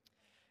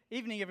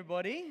Evening,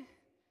 everybody.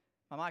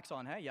 My mic's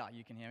on, hey? Yeah,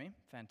 you can hear me.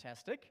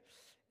 Fantastic.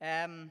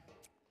 For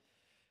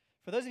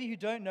those of you who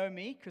don't know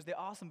me, because there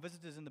are some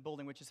visitors in the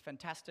building, which is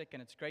fantastic,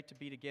 and it's great to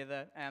be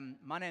together.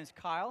 My name's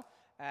Kyle.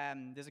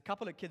 There's a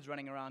couple of kids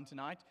running around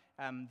tonight.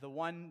 The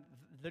one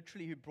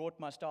literally who brought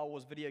my Star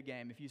Wars video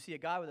game. If you see a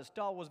guy with a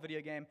Star Wars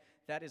video game,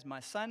 that is my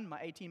son,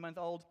 my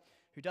 18-month-old,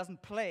 who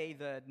doesn't play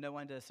the No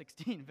Under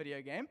 16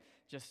 video game,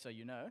 just so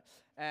you know.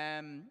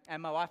 And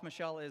my wife,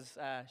 Michelle,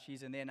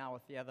 she's in there now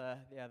with the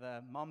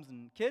other moms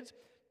and kids.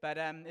 But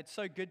it's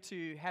so good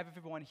to have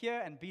everyone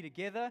here and be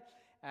together.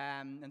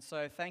 And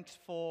so thanks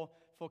for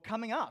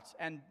coming out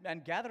and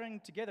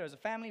gathering together as a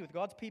family with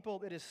God's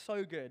people. It is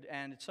so good,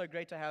 and it's so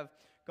great to have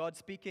God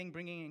speaking,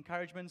 bringing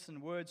encouragements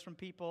and words from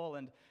people.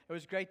 And it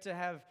was great to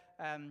have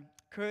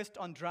Kirst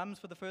on drums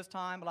for the first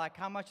time. Like,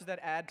 how much does that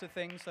add to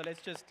things? So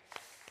let's just...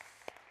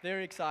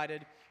 Very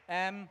excited.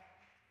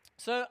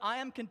 So I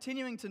am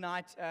continuing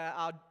tonight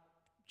our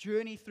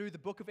journey through the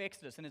book of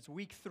Exodus, and it's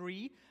week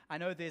 3. I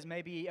know there's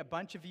maybe a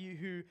bunch of you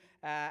who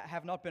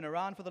have not been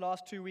around for the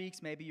last 2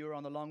 weeks. Maybe you were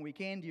on the long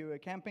weekend, you were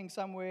camping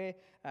somewhere.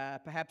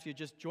 Perhaps you're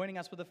just joining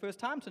us for the first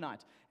time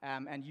tonight,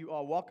 and you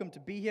are welcome to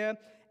be here.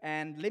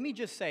 And let me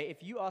just say,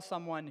 if you are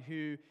someone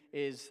who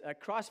is a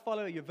Christ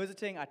follower, you're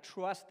visiting, I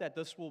trust that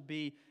this will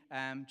be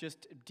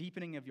just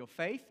deepening of your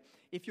faith.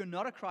 If you're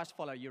not a Christ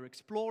follower, you're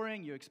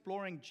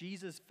exploring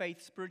Jesus' faith,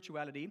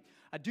 spirituality.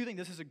 I do think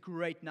this is a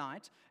great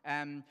night.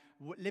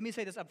 Let me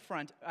say this up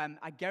front.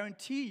 I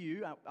guarantee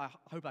you, I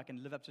hope I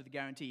can live up to the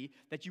guarantee,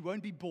 that you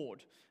won't be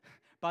bored.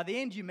 By the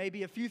end, you may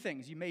be a few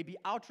things. You may be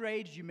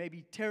outraged, you may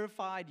be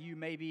terrified, you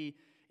may be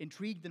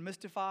intrigued and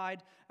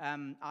mystified.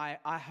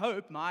 I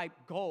hope my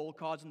goal,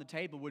 cards on the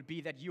table, would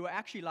be that you are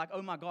actually like,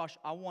 oh my gosh,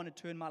 I want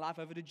to turn my life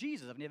over to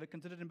Jesus. I've never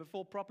considered him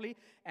before properly,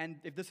 and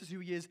if this is who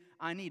he is,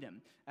 I need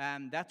him.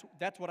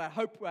 That's what I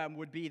hope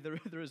would be the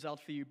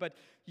result for you. But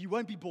you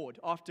won't be bored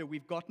after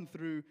we've gotten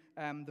through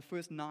the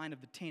first 9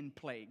 of the 10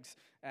 plagues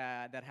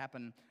that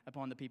happen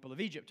upon the people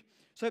of Egypt.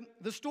 So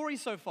the story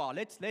so far,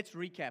 let's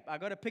recap. I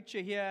got a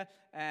picture here.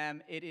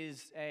 It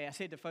is I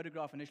said the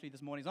photograph initially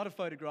this morning. It's not a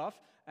photograph.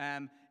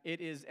 It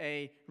is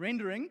a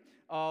rendering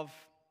of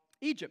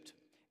Egypt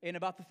in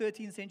about the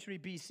 13th century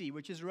BC,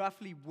 which is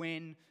roughly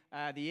when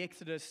the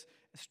Exodus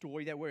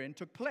story that we're in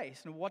took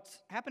place. And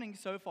what's happening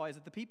so far is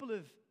that the people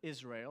of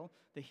Israel,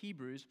 the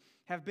Hebrews,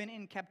 have been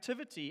in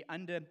captivity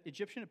under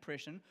Egyptian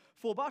oppression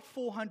for about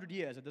 400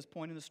 years at this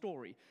point in the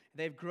story.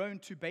 They've grown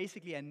to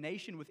basically a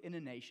nation within a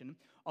nation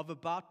of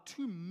about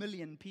 2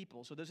 million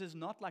people. So this is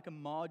not like a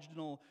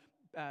marginal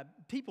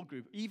people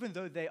group, even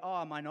though they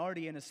are a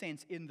minority in a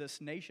sense in this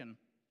nation.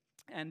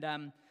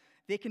 And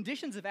their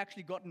conditions have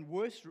actually gotten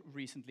worse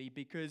recently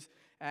because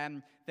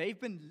they've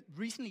been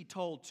recently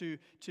told to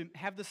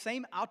have the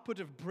same output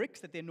of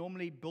bricks that they're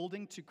normally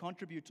building to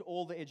contribute to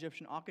all the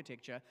Egyptian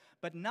architecture,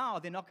 but now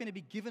they're not going to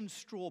be given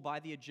straw by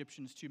the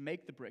Egyptians to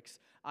make the bricks.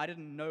 I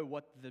didn't know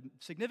what the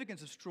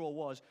significance of straw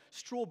was.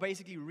 Straw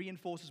basically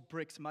reinforces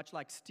bricks much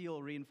like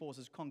steel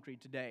reinforces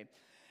concrete today.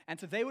 And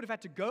so they would have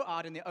had to go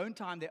out in their own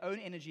time, their own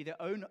energy, their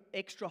own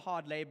extra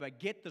hard labor,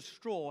 get the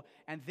straw,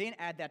 and then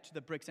add that to the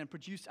bricks and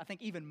produce, I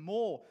think, even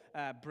more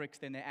bricks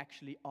than there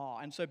actually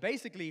are. And so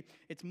basically,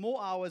 it's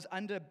more hours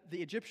under the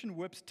Egyptian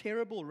whips,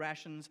 terrible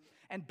rations,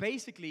 and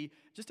basically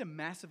just a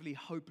massively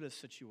hopeless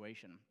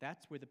situation.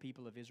 That's where the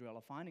people of Israel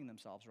are finding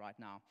themselves right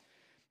now.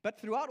 But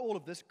throughout all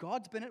of this,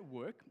 God's been at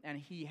work, and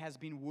he has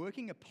been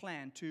working a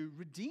plan to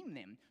redeem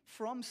them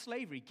from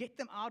slavery, get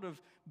them out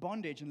of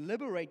bondage, and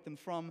liberate them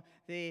from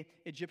their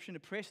Egyptian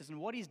oppressors. And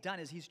what he's done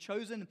is he's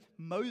chosen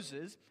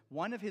Moses,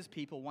 one of his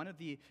people, one of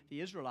the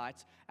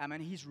Israelites,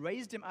 and he's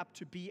raised him up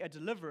to be a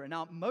deliverer.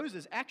 Now,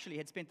 Moses actually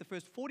had spent the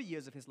first 40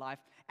 years of his life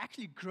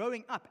actually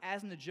growing up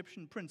as an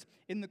Egyptian prince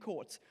in the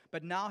courts.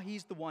 But now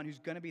he's the one who's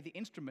going to be the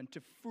instrument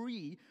to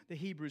free the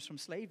Hebrews from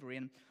slavery.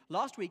 And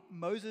last week,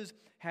 Moses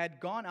had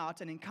gone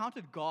out and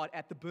encountered God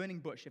at the burning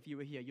bush. If you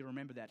were here, you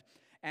remember that.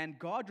 And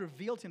God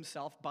revealed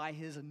himself by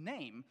his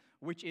name,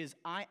 which is,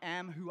 I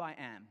am who I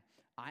am.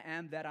 I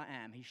am that I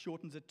am. He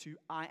shortens it to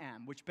I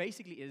am, which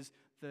basically is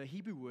the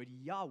Hebrew word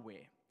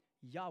Yahweh.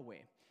 Yahweh.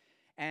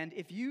 And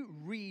if you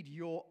read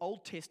your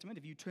Old Testament,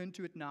 if you turn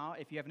to it now,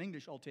 if you have an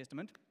English Old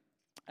Testament,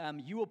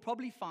 you will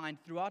probably find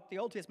throughout the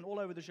Old Testament, all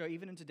over the show,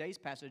 even in today's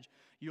passage,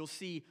 you'll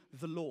see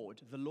the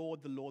Lord, the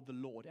Lord, the Lord, the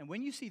Lord. And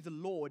when you see the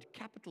Lord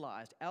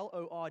capitalized,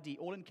 L-O-R-D,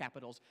 all in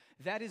capitals,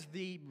 that is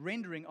the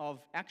rendering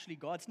of actually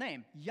God's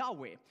name,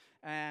 Yahweh.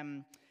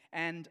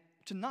 And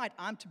tonight,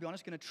 I'm, to be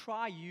honest, going to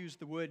try use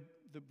the word,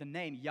 the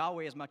name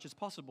Yahweh as much as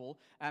possible,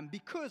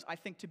 because I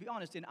think, to be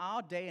honest, in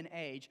our day and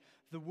age,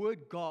 the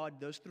word God,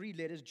 those 3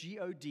 letters,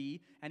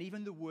 G-O-D, and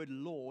even the word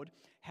Lord,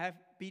 have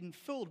been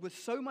filled with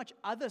so much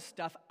other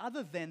stuff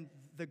other than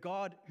the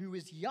God who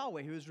is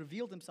Yahweh, who has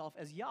revealed himself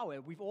as Yahweh.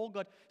 We've all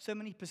got so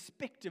many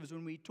perspectives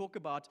when we talk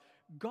about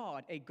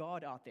God, a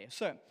God out there.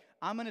 So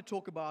I'm going to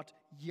talk about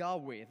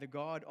Yahweh, the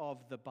God of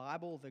the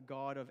Bible, the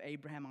God of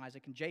Abraham,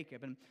 Isaac, and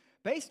Jacob. And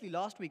basically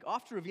last week,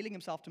 after revealing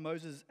himself to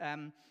Moses,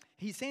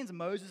 he sends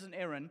Moses and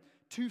Aaron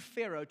to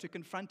Pharaoh to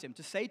confront him,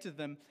 to say to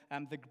them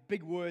the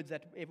big words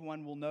that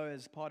everyone will know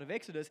as part of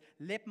Exodus,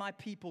 let my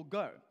people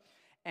go.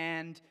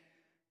 And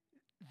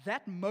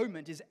that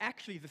moment is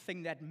actually the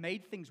thing that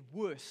made things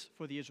worse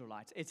for the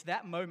Israelites. It's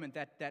that moment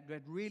that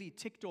really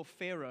ticked off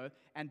Pharaoh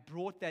and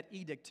brought that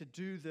edict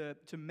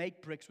to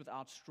make bricks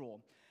without straw.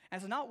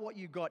 And so now what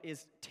you got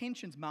is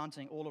tensions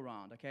mounting all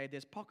around, okay?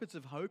 There's pockets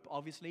of hope,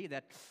 obviously,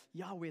 that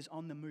Yahweh's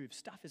on the move.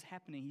 Stuff is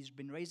happening. He's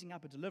been raising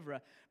up a deliverer.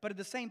 But at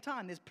the same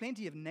time, there's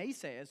plenty of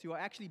naysayers who are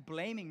actually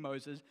blaming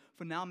Moses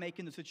for now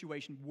making the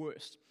situation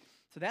worse.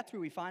 So that's where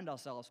we find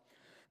ourselves.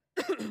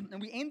 And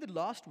we ended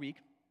last week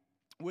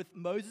with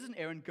Moses and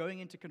Aaron going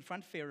in to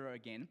confront Pharaoh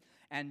again,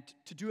 and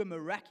to do a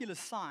miraculous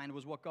sign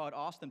was what God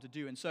asked them to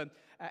do. And so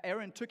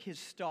Aaron took his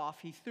staff,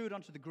 he threw it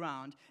onto the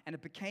ground, and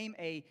it became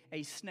a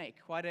snake,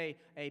 quite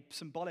a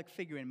symbolic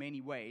figure in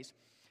many ways.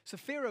 So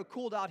Pharaoh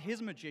called out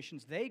his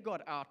magicians. They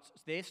got out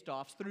their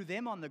staffs, threw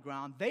them on the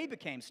ground. They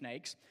became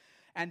snakes.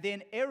 And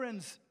then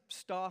Aaron's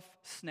staff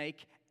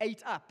snake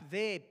ate up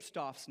their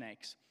staff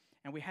snakes.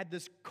 And we had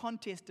this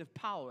contest of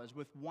powers,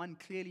 with one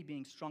clearly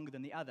being stronger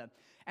than the other.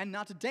 And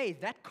now today,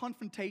 that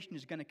confrontation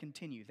is going to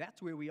continue.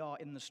 That's where we are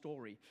in the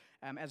story,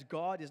 as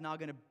God is now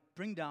going to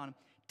bring down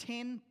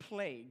 10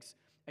 plagues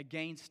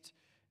against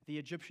the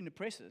Egyptian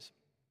oppressors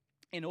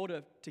in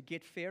order to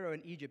get Pharaoh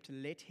in Egypt to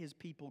let his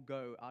people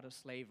go out of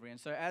slavery. And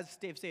so, as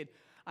Steph said,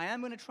 I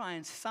am going to try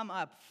and sum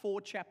up 4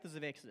 chapters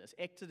of Exodus,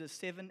 Exodus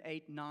 7,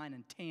 8, 9,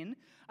 and 10.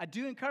 I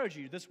do encourage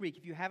you this week,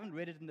 if you haven't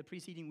read it in the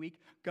preceding week,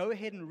 go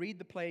ahead and read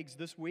the plagues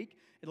this week.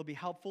 It'll be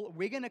helpful.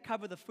 We're going to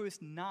cover the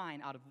first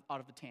 9 out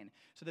of the 10.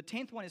 So the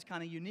 10th one is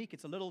kind of unique.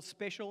 It's a little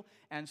special,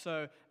 and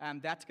so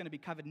that's going to be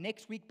covered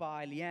next week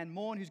by Leanne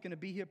Morn, who's going to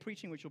be here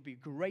preaching, which will be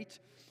great.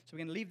 So we're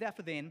going to leave that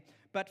for then.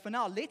 But for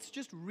now, let's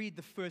just read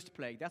the first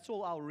plague. That's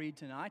all I'll read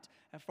tonight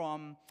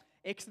from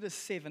Exodus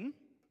 7.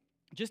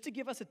 Just to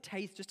give us a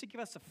taste, just to give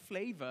us a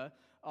flavor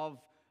of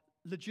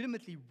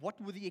legitimately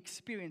what were the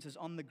experiences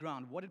on the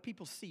ground. What did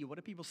people see? What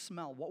did people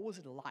smell? What was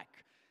it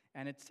like?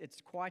 And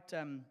it's quite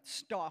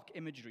stark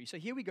imagery. So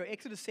here we go,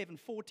 Exodus 7,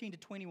 14 to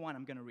 21,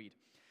 I'm going to read.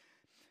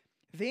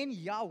 Then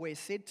Yahweh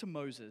said to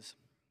Moses,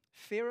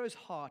 Pharaoh's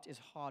heart is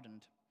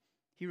hardened.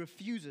 He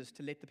refuses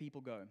to let the people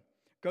go.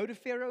 Go to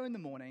Pharaoh in the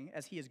morning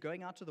as he is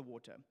going out to the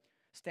water.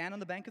 Stand on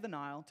the bank of the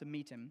Nile to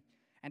meet him,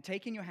 and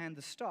take in your hand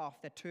the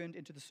staff that turned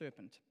into the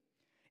serpent.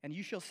 And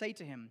you shall say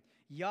to him,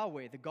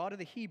 Yahweh, the God of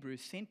the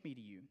Hebrews, sent me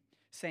to you,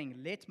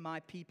 saying, let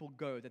my people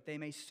go, that they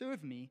may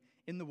serve me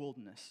in the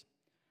wilderness.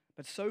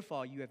 But so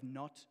far you have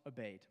not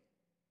obeyed.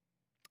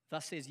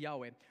 Thus says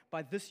Yahweh,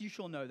 by this you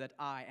shall know that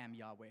I am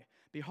Yahweh.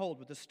 Behold,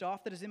 with the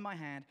staff that is in my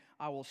hand,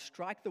 I will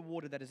strike the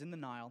water that is in the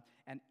Nile,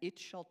 and it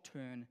shall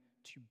turn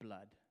to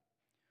blood.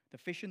 The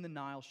fish in the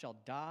Nile shall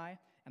die,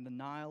 and the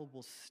Nile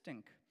will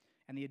stink,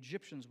 and the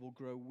Egyptians will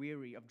grow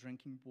weary of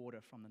drinking water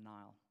from the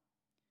Nile.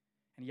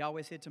 And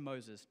Yahweh said to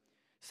Moses,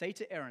 say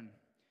to Aaron,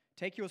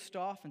 take your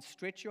staff and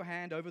stretch your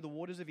hand over the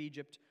waters of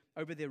Egypt,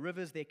 over their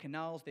rivers, their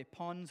canals, their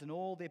ponds, and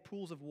all their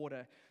pools of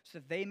water, so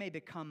that they may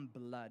become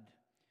blood.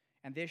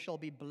 And there shall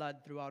be blood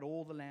throughout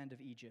all the land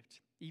of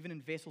Egypt, even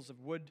in vessels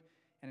of wood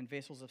and in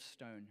vessels of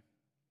stone.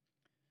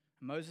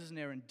 And Moses and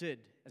Aaron did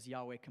as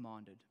Yahweh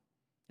commanded.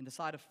 In the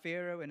sight of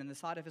Pharaoh and in the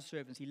sight of his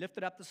servants, he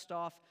lifted up the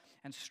staff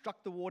and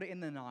struck the water in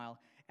the Nile,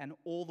 and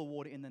all the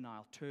water in the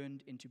Nile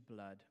turned into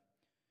blood.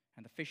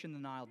 And the fish in the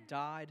Nile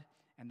died,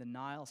 and the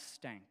Nile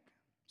stank,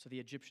 so the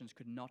Egyptians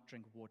could not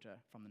drink water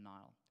from the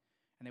Nile.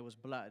 And there was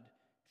blood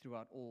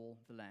throughout all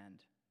the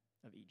land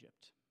of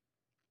Egypt.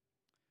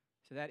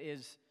 So that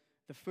is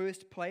the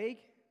first plague,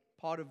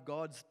 part of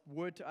God's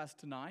word to us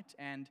tonight.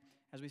 And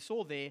as we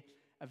saw there,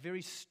 a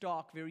very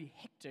stark, very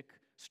hectic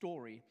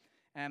story.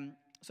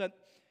 So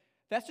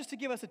that's just to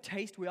give us a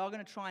taste. We are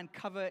going to try and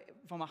cover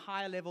from a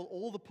higher level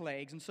all the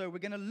plagues. And so we're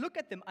going to look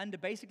at them under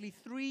basically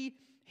 3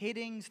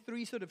 headings,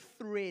 3 sort of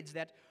threads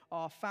that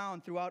are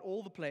found throughout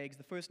all the plagues,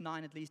 the first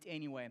 9 at least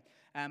anyway.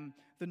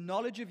 The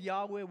knowledge of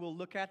Yahweh we'll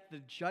look at, the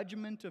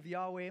judgment of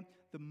Yahweh,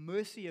 the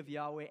mercy of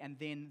Yahweh, and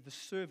then the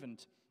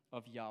servant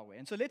of Yahweh.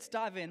 And so let's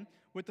dive in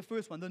with the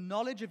first one, the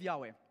knowledge of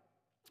Yahweh.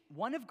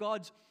 One of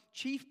God's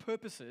chief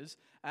purposes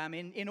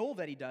in all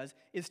that he does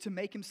is to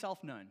make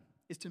himself known.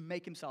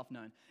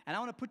 And I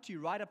want to put to you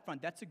right up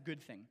front, that's a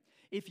good thing.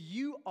 If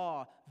you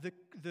are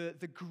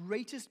the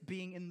greatest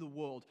being in the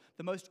world,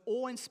 the most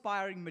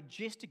awe-inspiring,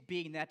 majestic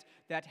being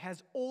that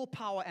has all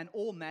power and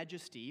all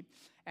majesty,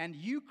 and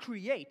you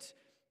create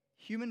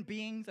human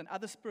beings and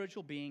other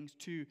spiritual beings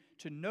to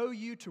know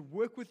you, to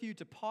work with you,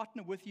 to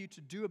partner with you,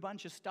 to do a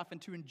bunch of stuff,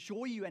 and to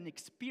enjoy you and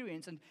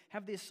experience and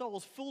have their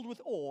souls filled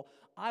with awe,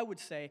 I would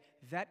say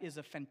that is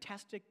a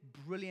fantastic,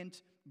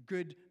 brilliant,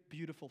 good,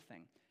 beautiful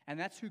thing. And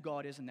that's who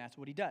God is, and that's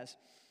what he does.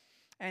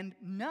 And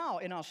now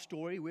in our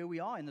story, where we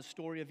are in the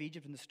story of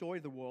Egypt and the story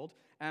of the world,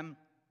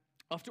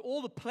 after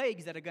all the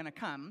plagues that are going to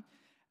come,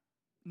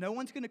 no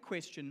one's going to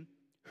question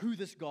who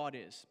this God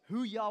is,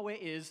 who Yahweh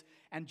is,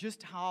 and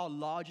just how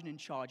large and in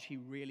charge he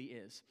really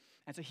is.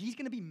 And so he's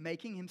going to be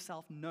making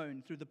himself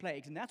known through the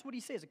plagues. And that's what he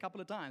says a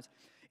couple of times.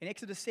 In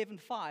Exodus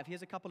 7:5,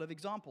 here's a couple of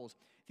examples.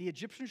 The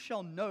Egyptians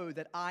shall know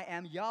that I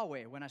am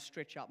Yahweh when I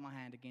stretch out my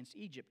hand against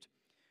Egypt.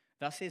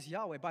 Thus says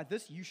Yahweh, by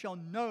this you shall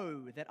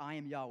know that I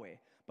am Yahweh.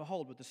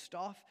 Behold, with the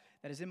staff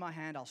that is in my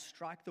hand, I'll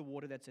strike the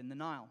water that's in the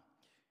Nile.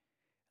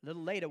 A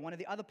little later, one of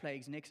the other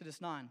plagues in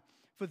Exodus 9.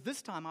 For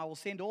this time I will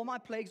send all my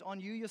plagues on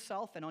you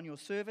yourself and on your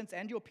servants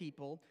and your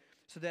people,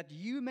 so that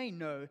you may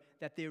know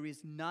that there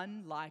is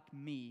none like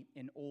me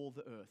in all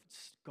the earth.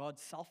 It's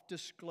God's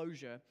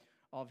self-disclosure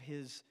of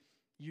his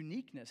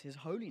uniqueness, his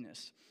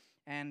holiness.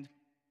 And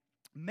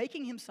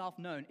making himself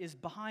known is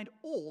behind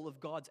all of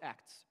God's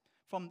acts.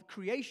 From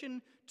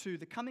creation to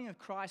the coming of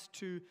Christ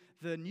to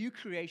the new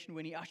creation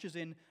when he ushers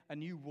in a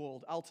new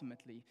world,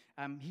 ultimately.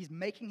 He's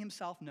making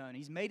himself known.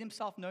 He's made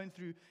himself known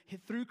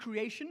through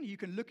creation. You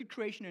can look at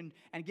creation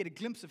and get a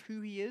glimpse of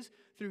who he is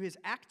through his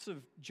acts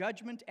of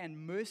judgment and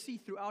mercy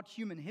throughout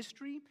human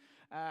history,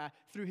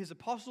 through his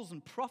apostles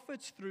and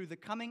prophets, through the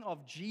coming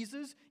of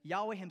Jesus,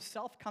 Yahweh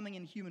himself coming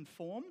in human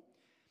form,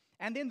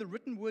 and then the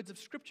written words of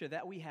Scripture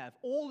that we have.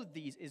 All of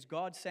these is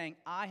God saying,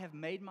 I have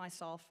made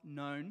myself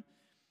known.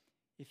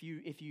 If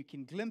you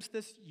can glimpse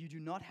this, you do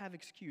not have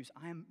excuse.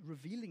 I am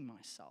revealing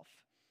myself.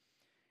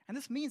 And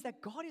this means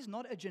that God is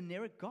not a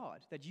generic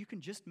God that you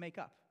can just make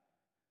up.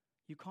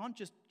 You can't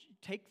just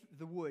take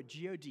the word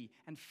G-O-D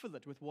and fill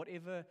it with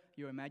whatever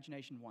your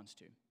imagination wants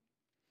to. And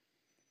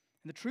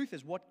the truth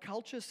is, what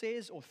culture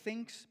says or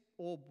thinks,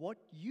 or what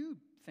you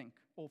think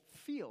or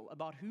feel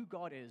about who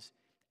God is,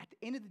 at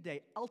the end of the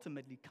day,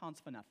 ultimately counts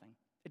for nothing.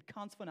 It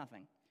counts for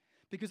nothing.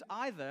 Because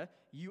either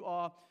you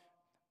are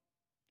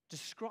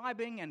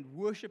describing and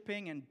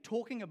worshiping and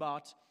talking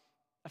about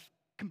a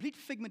complete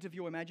figment of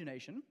your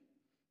imagination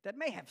that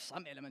may have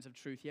some elements of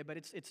truth here, but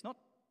it's not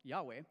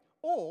Yahweh.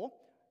 Or,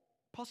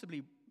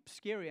 possibly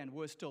scary and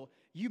worse still,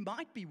 you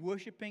might be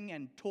worshiping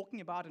and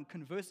talking about and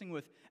conversing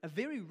with a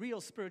very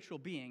real spiritual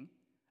being,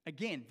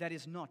 again, that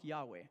is not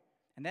Yahweh.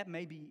 And that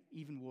may be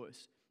even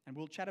worse. And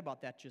we'll chat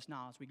about that just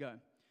now as we go.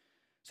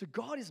 So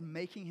God is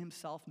making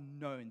himself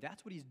known.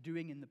 That's what he's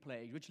doing in the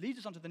plague, which leads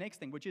us on to the next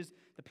thing, which is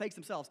the plagues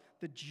themselves,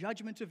 the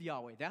judgment of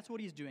Yahweh. That's what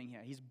he's doing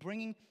here. He's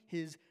bringing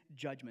his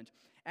judgment.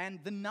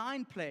 And the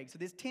 9 plagues, so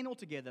there's 10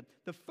 altogether.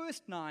 The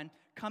first 9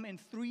 come in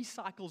 3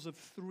 cycles of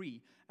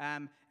 3.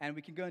 And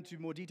we can go into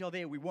more detail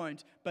there. We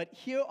won't. But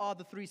here are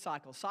the 3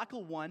 cycles.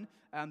 Cycle 1,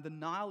 the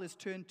Nile is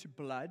turned to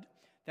blood.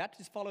 That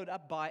is followed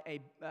up by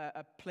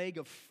a plague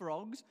of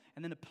frogs,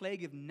 and then a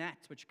plague of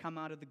gnats, which come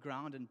out of the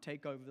ground and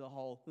take over the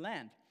whole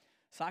land.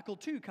 Cycle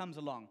 2 comes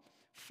along.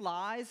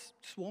 Flies,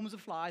 swarms of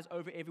flies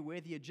over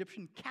everywhere. The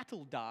Egyptian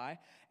cattle die,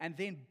 and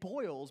then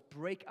boils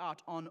break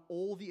out on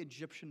all the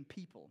Egyptian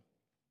people.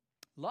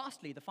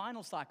 Lastly, the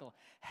final cycle.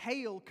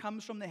 Hail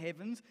comes from the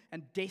heavens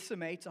and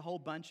decimates a whole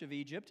bunch of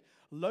Egypt.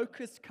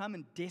 Locusts come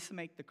and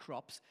decimate the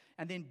crops.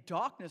 And then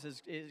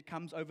darkness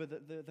comes over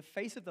the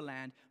face of the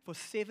land for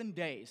 7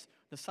 days.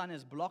 The sun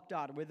is blocked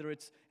out, whether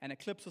it's an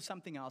eclipse or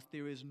something else.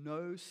 There is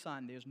no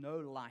sun, there's no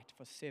light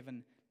for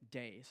 7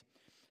 days.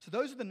 So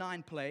those are the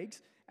 9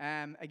 plagues.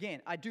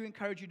 Again, I do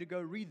encourage you to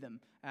go read them.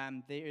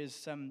 There is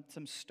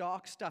some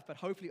stark stuff, but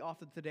hopefully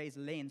after today's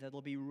lens,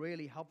 it'll be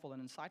really helpful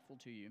and insightful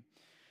to you.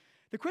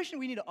 The question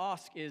we need to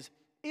ask is,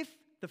 if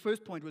the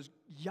first point was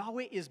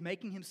Yahweh is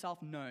making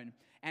himself known,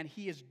 and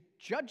he is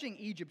judging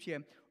Egypt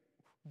here,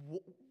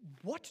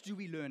 what do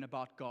we learn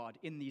about God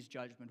in these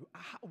judgments?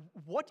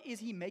 What is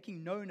he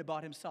making known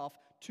about himself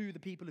to the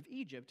people of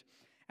Egypt?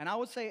 And I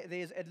would say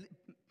there's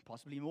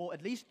possibly more,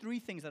 at least 3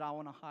 things that I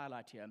want to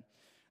highlight here.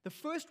 The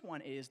first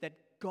one is that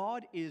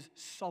God is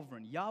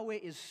sovereign. Yahweh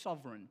is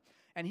sovereign.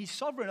 And he's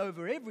sovereign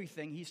over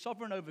everything. He's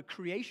sovereign over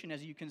creation.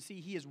 As you can see,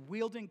 he is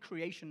wielding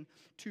creation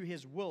to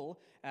his will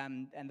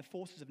and the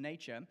forces of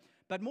nature.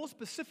 But more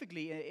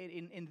specifically,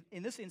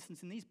 in this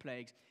instance, in these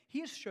plagues,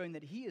 he is showing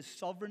that he is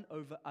sovereign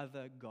over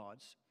other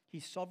gods.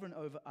 He's sovereign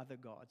over other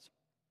gods.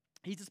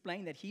 He's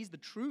displaying that he's the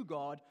true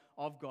God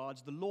of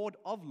gods, the Lord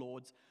of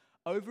lords,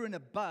 over and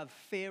above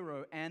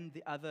Pharaoh and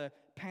the other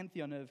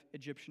pantheon of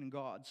Egyptian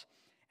gods.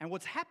 And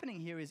what's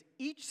happening here is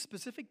each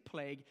specific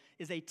plague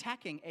is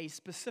attacking a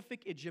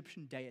specific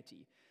Egyptian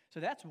deity. So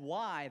that's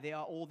why there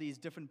are all these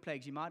different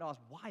plagues. You might ask,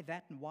 why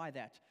that and why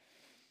that?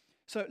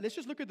 So let's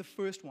just look at the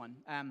first one.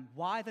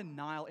 Why the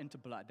Nile into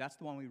blood? That's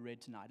the one we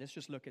read tonight. Let's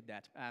just look at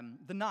that.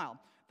 The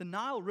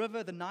Nile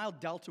River, the Nile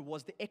Delta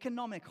was the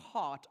economic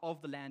heart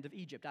of the land of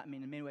Egypt. I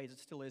mean, in many ways, it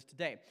still is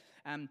today.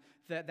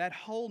 That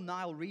whole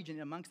Nile region,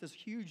 amongst this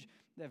huge,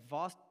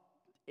 vast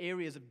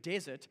areas of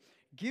desert,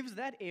 gives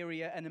that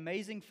area an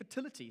amazing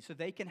fertility. So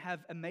they can have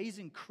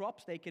amazing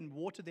crops, they can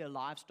water their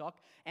livestock,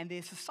 and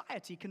their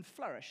society can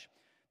flourish.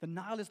 The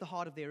Nile is the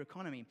heart of their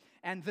economy.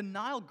 And the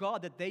Nile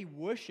god that they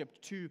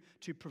worshipped to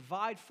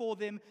provide for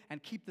them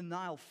and keep the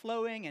Nile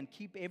flowing and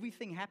keep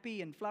everything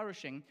happy and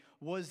flourishing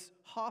was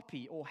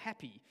Harpy or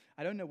Happy.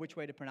 I don't know which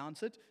way to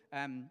pronounce it.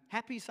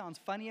 Happy sounds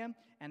funnier,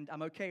 and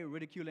I'm okay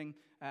ridiculing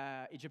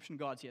Egyptian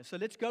gods here. So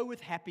let's go with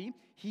Happy.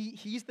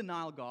 He's the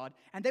Nile god,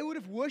 and they would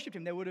have worshipped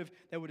him. They would have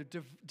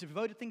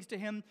devoted things to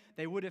him.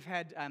 They would have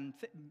had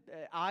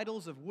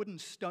idols of wood and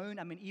stone.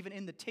 I mean, even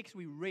in the text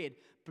we read,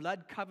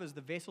 blood covers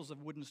the vessels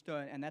of wood and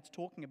stone, and that's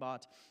talking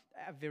about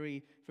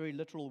very, very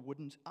literal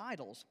wooden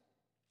idols.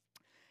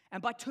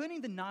 And by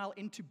turning the Nile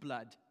into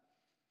blood,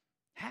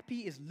 Happy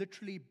is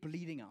literally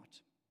bleeding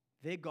out.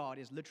 Their god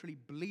is literally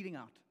bleeding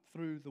out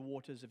through the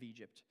waters of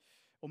Egypt.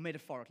 Or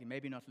metaphorically,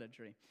 maybe not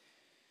literally.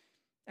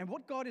 And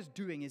what God is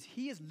doing is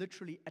he is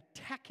literally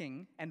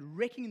attacking and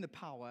wrecking the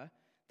power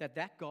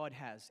that God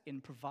has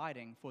in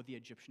providing for the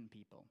Egyptian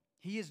people.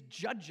 He is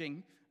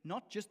judging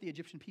not just the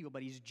Egyptian people,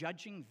 but he's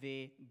judging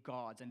their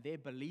gods and their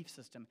belief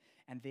system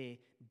and their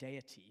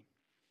deity.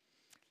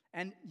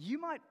 And you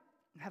might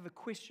have a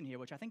question here,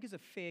 which I think is a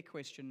fair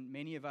question.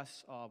 Many of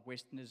us are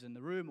Westerners in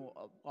the room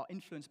or are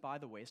influenced by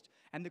the West.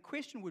 And the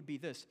question would be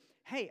this: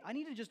 hey, I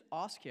need to just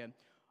ask here,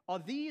 are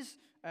these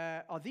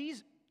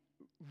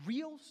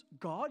real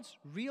gods,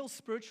 real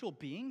spiritual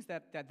beings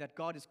that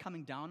God is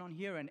coming down on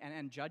here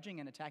and judging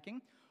and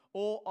attacking?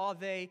 Or are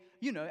they,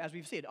 as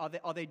we've said,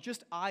 are they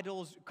just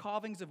idols,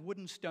 carvings of wood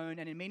and stone,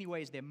 and in many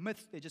ways they're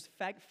myths, they're just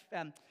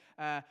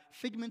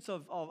figments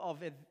of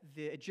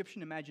the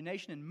Egyptian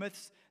imagination and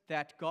myths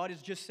that God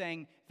is just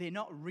saying they're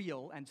not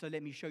real, and so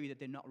let me show you that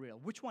they're not real.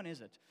 Which one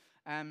is it?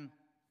 And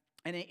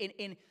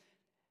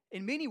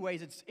in many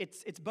ways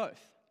it's both.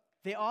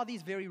 There are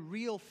these very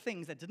real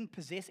things that didn't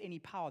possess any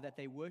power that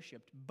they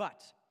worshipped,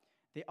 but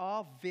there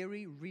are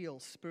very real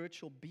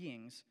spiritual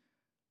beings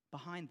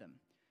behind them.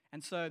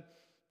 And so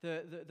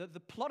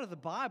the plot of the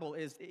Bible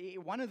is,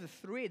 one of the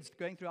threads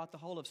going throughout the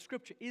whole of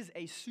Scripture is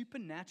a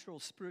supernatural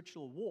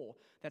spiritual war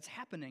that's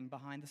happening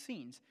behind the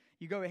scenes.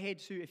 You go ahead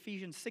to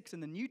Ephesians 6 in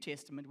the New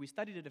Testament. We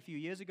studied it a few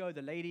years ago.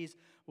 The ladies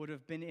would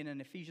have been in an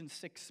Ephesians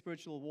 6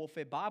 spiritual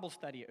warfare Bible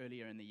study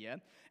earlier in the year.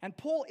 And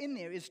Paul in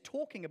there is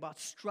talking about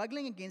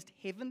struggling against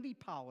heavenly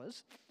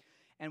powers.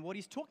 And what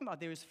he's talking about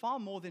there is far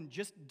more than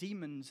just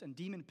demons and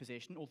demon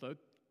possession, although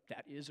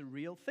that is a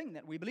real thing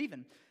that we believe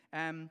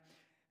in.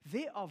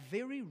 There are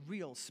very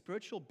real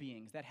spiritual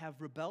beings that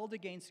have rebelled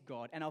against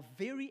God and are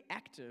very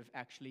active,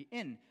 actually,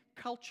 in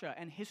culture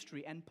and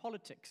history and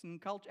politics and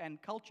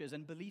cultures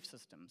and belief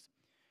systems.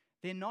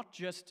 They're not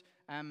just,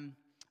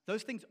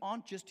 those things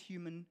aren't just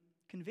human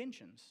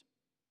conventions.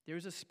 There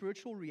is a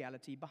spiritual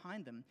reality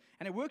behind them.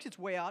 And it works its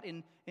way out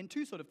in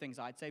two sort of things,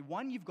 I'd say.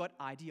 One, you've got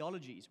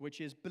ideologies, which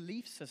is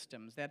belief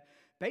systems that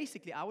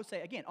basically, I would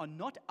say, again, are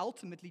not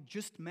ultimately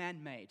just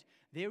man-made.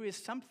 There is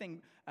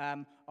something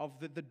of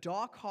the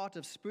dark heart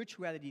of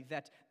spirituality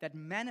that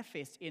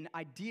manifests in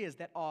ideas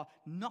that are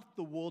not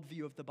the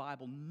worldview of the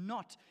Bible,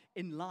 not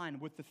in line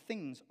with the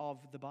things of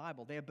the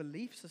Bible. They are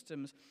belief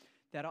systems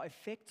that are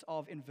effects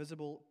of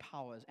invisible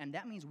powers. And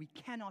that means we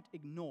cannot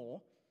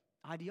ignore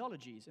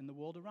ideologies in the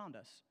world around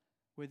us,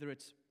 whether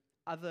it's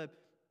other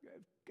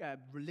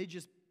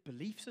religious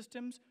belief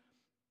systems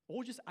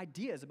or just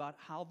ideas about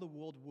how the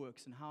world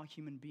works and how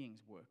human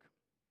beings work.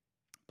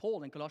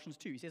 Paul in Colossians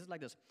 2, he says it like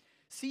this: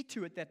 see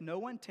to it that no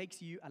one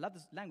takes you, I love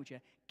this language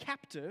here,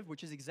 captive,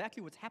 which is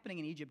exactly what's happening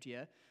in Egypt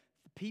here.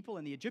 The people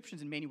and the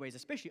Egyptians in many ways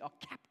especially are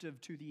captive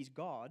to these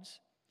gods.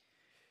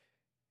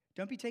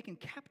 Don't be taken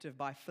captive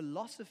by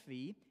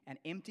philosophy and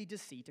empty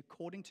deceit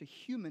according to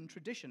human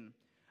tradition,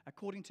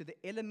 according to the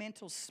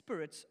elemental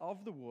spirits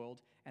of the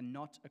world, and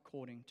not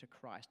according to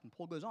Christ. And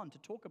Paul goes on to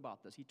talk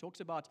about this. He talks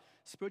about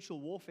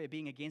spiritual warfare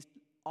being against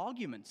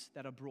arguments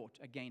that are brought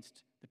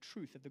against the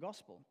truth of the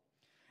gospel.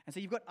 And so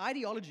you've got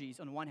ideologies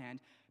on one hand,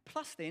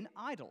 plus then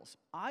idols.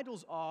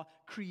 Idols are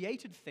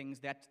created things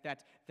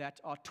that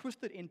are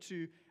twisted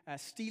into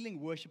stealing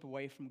worship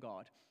away from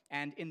God.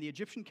 And in the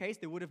Egyptian case,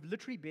 there would have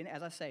literally been,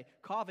 as I say,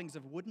 carvings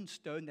of wood and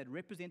stone that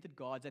represented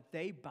gods that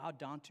they bowed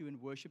down to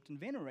and worshipped and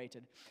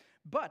venerated.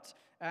 But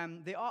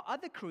there are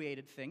other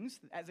created things,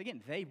 as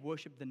again, they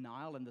worshiped the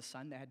Nile and the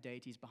sun, they had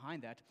deities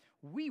behind that.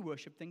 We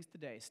worship things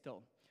today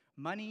still.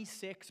 Money,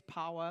 sex,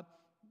 power,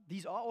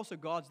 these are also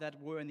gods that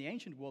were in the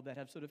ancient world that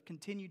have sort of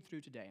continued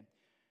through today.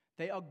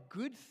 They are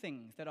good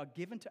things that are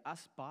given to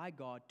us by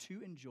God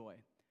to enjoy,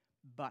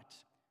 but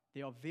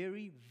they are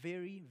very,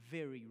 very,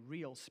 very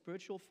real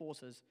spiritual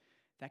forces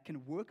that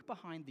can work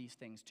behind these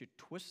things to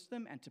twist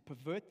them and to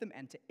pervert them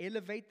and to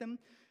elevate them,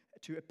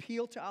 to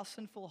appeal to our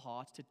sinful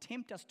hearts, to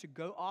tempt us to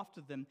go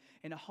after them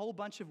in a whole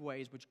bunch of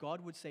ways, which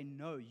God would say,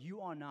 no,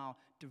 you are now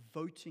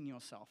devoting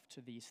yourself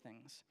to these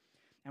things.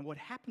 And what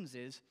happens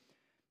is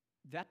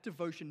that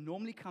devotion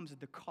normally comes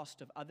at the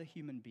cost of other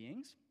human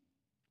beings.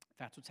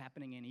 That's what's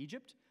happening in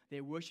Egypt.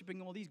 They're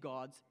worshiping all these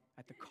gods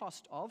at the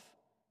cost of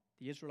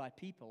the Israelite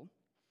people.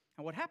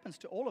 And what happens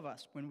to all of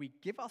us when we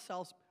give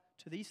ourselves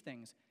to these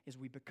things is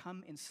we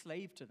become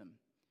enslaved to them.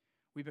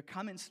 We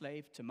become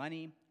enslaved to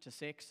money, to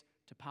sex,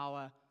 to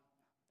power,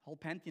 whole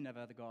pantheon of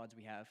other gods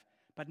we have,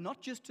 but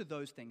not just to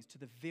those things, to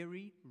the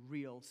very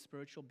real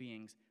spiritual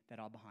beings that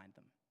are behind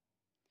them.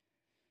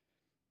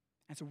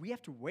 And so we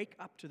have to wake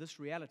up to this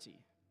reality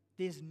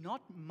there's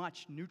not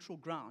much neutral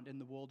ground in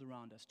the world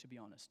around us, to be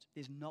honest.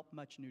 There's not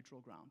much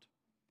neutral ground.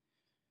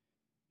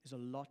 There's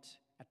a lot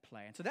at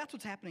play. And so that's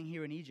what's happening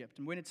here in Egypt.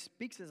 And when it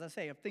speaks, as I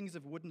say, of things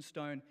of wood and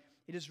stone,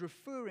 it is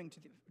referring to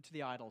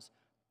the idols,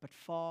 but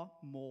far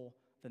more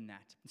than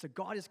that. And so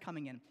God is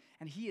coming in,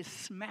 and he is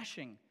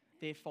smashing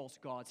their false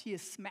gods. He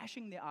is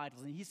smashing their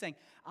idols, and he's saying,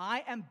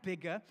 I am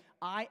bigger,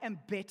 I am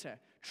better.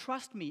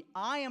 Trust me,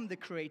 I am the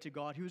creator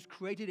God who has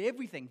created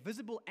everything,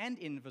 visible and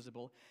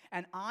invisible,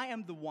 and I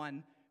am the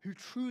one who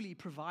truly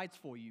provides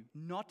for you,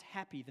 not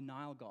Happy, the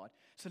Nile god.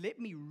 So let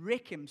me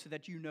wreck him so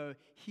that you know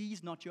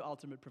he's not your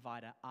ultimate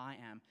provider, I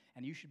am,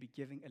 and you should be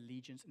giving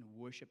allegiance and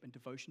worship and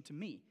devotion to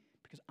me,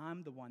 because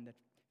I'm the one that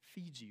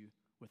feeds you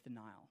with the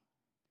Nile.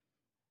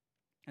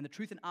 And the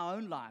truth in our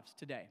own lives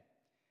today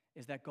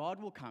is that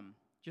God will come,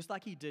 just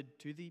like he did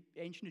to the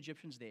ancient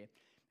Egyptians there,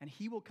 and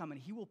he will come and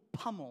he will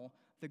pummel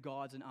the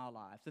gods in our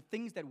lives, the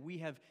things that we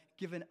have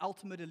given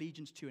ultimate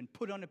allegiance to and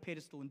put on a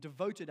pedestal and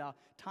devoted our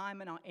time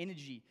and our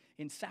energy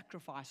in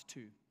sacrifice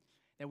to,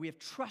 that we have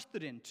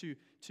trusted in to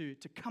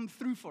come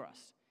through for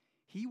us.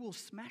 He will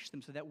smash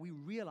them so that we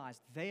realize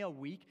they are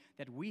weak,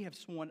 that we have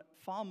sworn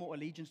far more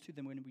allegiance to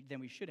them than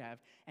we should have,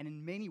 and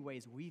in many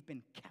ways we've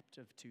been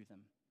captive to them.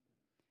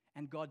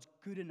 And God's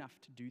good enough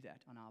to do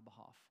that on our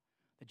behalf.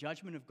 The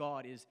judgment of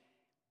God is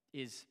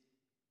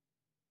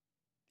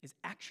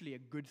actually a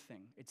good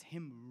thing. It's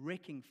him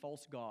wrecking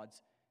false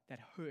gods that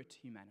hurt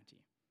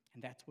humanity.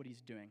 And that's what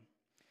he's doing.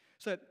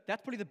 So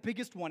that's probably the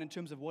biggest one in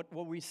terms of what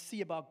we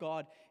see about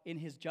God in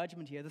his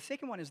judgment here. The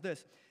second one is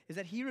this, is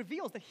that he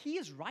reveals that he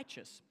is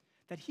righteous,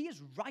 that he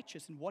is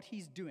righteous in what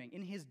he's doing,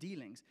 in his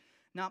dealings.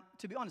 Now,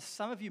 to be honest,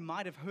 some of you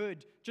might have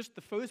heard just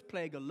the first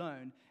plague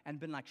alone and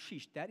been like,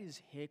 sheesh, that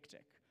is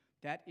hectic.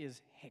 That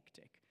is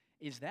hectic.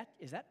 Is that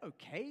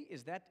okay?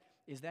 Is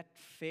that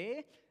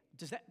fair?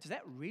 Does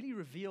that really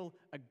reveal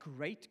a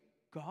great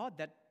God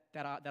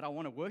that I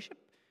want to worship?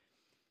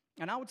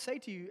 And I would say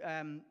to you,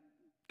 kind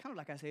of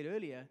like I said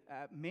earlier,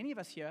 many of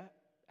us here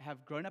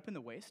have grown up in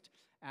the West,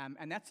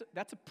 and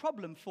that's a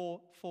problem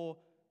for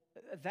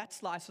that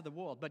slice of the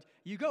world. But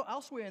you go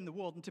elsewhere in the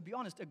world, and to be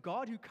honest, a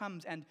God who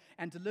comes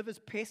and delivers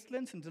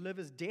pestilence and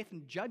delivers death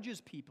and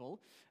judges people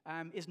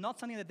is not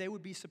something that they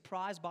would be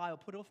surprised by or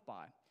put off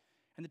by.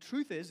 And the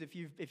truth is, if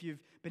you've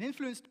been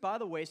influenced by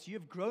the West, you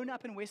have grown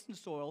up in Western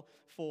soil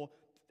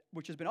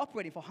which has been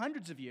operating for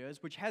hundreds of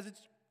years, which has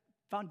its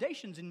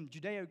foundations in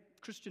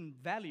Judeo-Christian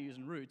values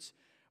and roots,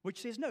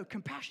 which says, no,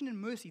 compassion and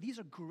mercy, these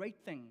are great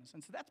things.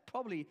 And so that's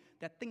probably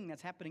that thing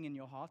that's happening in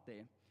your heart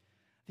there.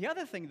 The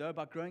other thing, though,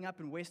 about growing up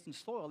in Western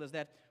soil is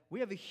that we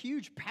have a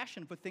huge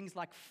passion for things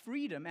like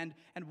freedom and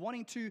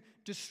wanting to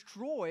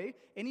destroy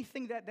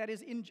anything that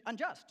is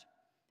unjust.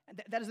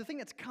 And that is the thing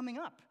that's coming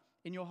up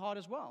in your heart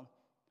as well,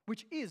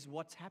 which is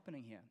what's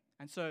happening here.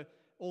 And so,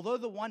 although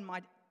the one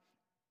might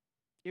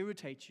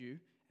irritate you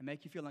and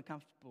make you feel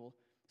uncomfortable,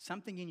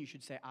 something in you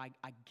should say, I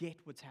get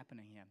what's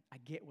happening here. I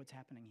get what's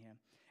happening here.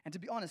 And to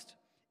be honest,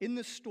 in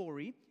this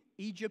story,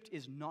 Egypt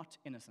is not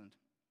innocent.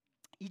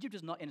 Egypt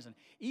is not innocent.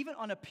 Even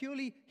on a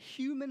purely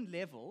human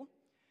level,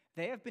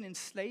 they have been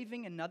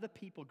enslaving another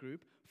people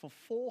group for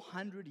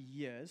 400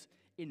 years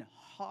in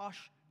harsh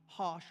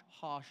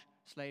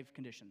slave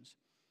conditions.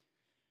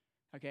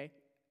 Okay?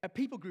 A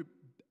people group,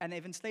 and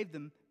they've enslaved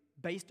them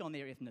based on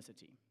their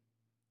ethnicity.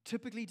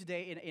 Typically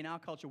today in our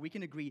culture, we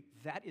can agree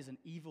that is an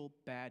evil,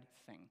 bad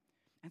thing.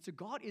 And so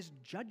God is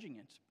judging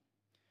it.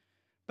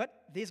 But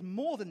there's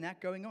more than that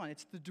going on.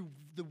 It's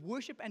the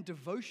worship and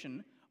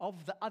devotion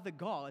of the other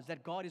gods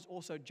that God is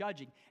also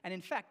judging. And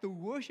in fact, the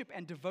worship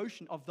and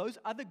devotion of those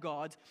other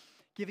gods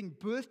giving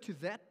birth to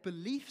that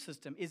belief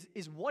system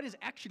is what is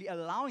actually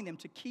allowing them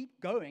to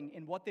keep going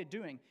in what they're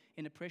doing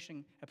in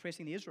oppressing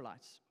the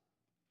Israelites.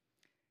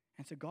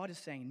 And so God is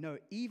saying, no,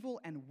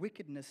 evil and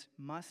wickedness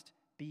must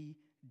be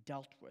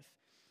dealt with.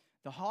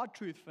 The hard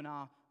truth for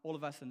now, all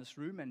of us in this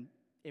room and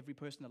every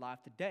person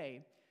alive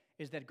today,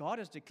 is that God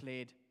has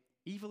declared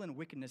evil and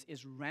wickedness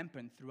is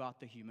rampant throughout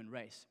the human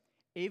race.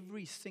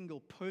 Every single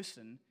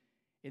person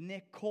in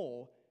their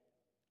core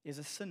is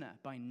a sinner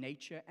by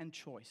nature and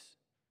choice.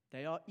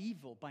 They are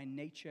evil by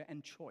nature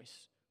and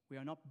choice. We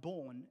are not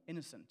born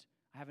innocent.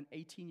 I have an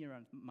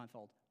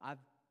 18-month-old. I've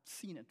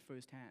seen it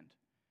firsthand.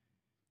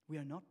 We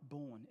are not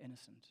born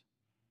innocent.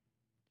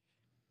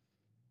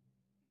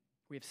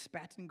 We have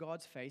spat in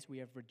God's face. We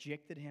have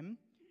rejected him.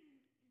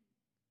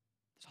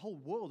 This whole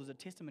world is a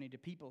testimony to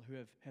people who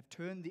have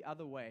turned the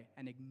other way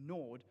and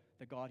ignored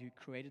the God who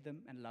created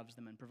them and loves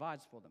them and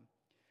provides for them.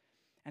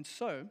 And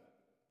so,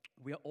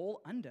 we are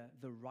all under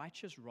the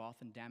righteous wrath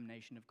and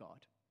damnation of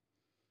God.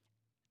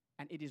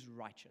 And it is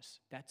righteous.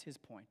 That's his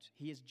point.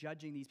 He is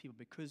judging these people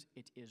because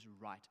it is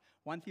right.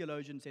 One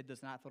theologian said this,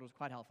 and I thought it was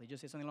quite helpful. He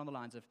just said something along the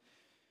lines of,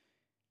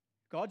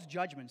 God's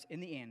judgments in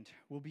the end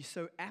will be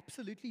so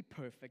absolutely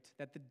perfect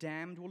that the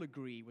damned will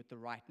agree with the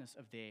rightness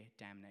of their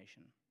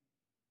damnation.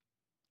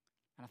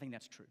 And I think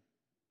that's true.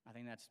 I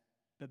think that's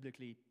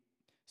biblically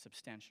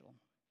substantial.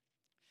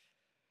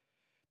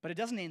 But it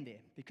doesn't end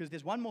there, because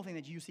there's one more thing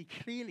that you see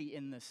clearly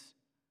in this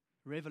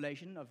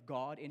revelation of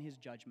God in his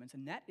judgments,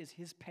 and that is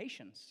his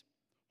patience.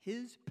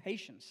 His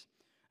patience.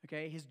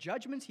 Okay, his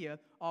judgments here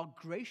are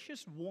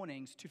gracious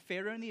warnings to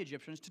Pharaoh and the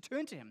Egyptians to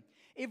turn to him.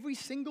 Every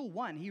single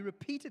one, he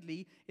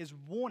repeatedly is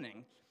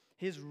warning.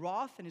 His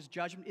wrath and his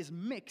judgment is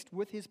mixed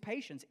with his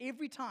patience.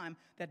 Every time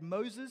that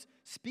Moses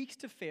speaks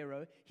to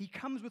Pharaoh, he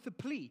comes with a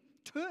plea.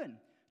 Turn,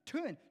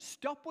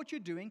 stop what you're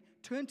doing,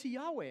 turn to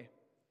Yahweh.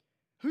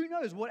 Who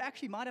knows what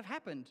actually might have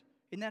happened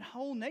in that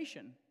whole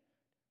nation?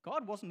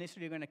 God wasn't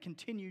necessarily going to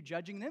continue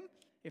judging them.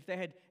 If they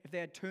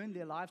had turned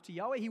their lives to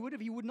Yahweh, he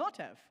would not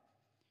have.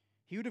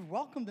 He would have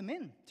welcomed them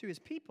in to his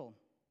people.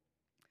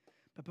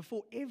 But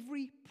before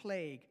every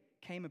plague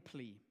came a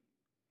plea.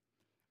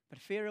 But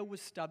Pharaoh was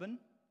stubborn.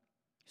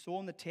 Saw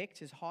in the text,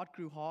 his heart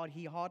grew hard.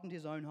 He hardened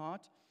his own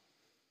heart.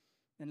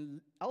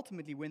 And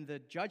ultimately, when the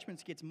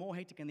judgments gets more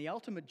hectic and the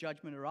ultimate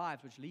judgment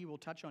arrives, which Lee will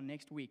touch on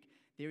next week,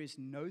 there is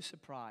no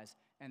surprise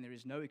and there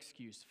is no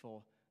excuse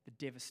for the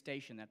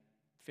devastation that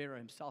Pharaoh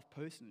himself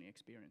personally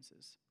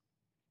experiences.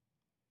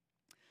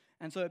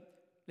 And so,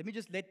 let me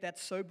just let that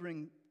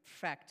sobering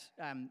fact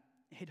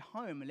hit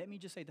home. And let me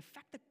just say, the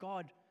fact that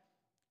God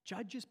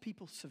judges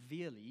people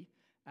severely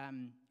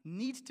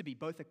needs to be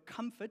both a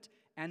comfort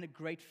and a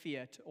great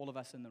fear to all of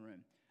us in the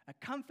room. A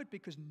comfort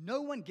because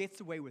no one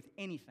gets away with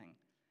anything.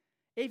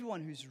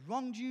 Everyone who's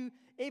wronged you,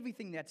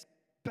 everything that's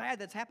bad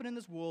that's happened in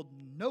this world,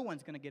 no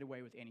one's going to get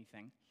away with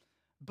anything.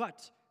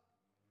 But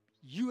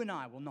you and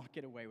I will not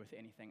get away with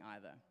anything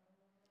either.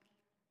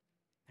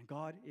 And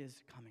God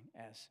is coming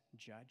as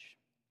judge.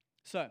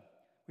 So,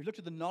 we've looked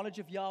at the knowledge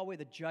of Yahweh,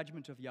 the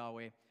judgment of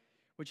Yahweh,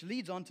 which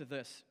leads on to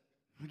this.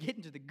 We get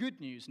into the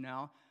good news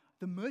now,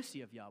 the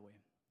mercy of Yahweh.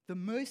 The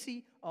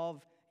mercy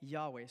of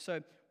Yahweh.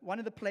 So, one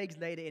of the plagues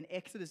later in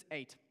Exodus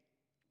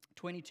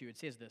 8:22, it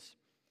says this.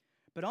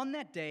 But on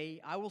that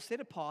day, I will set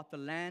apart the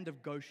land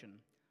of Goshen,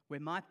 where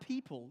my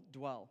people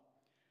dwell,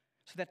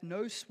 so that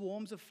no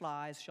swarms of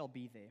flies shall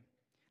be there,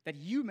 that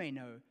you may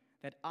know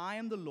that I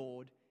am the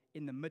Lord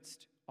in the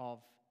midst of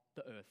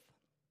the earth.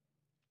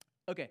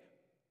 Okay,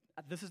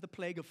 this is the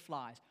plague of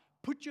flies.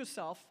 Put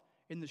yourself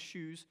in the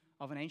shoes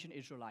of an ancient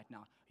Israelite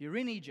now. You're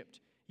in Egypt.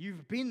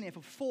 You've been there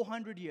for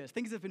 400 years.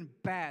 Things have been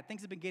bad.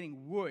 Things have been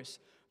getting worse.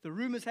 The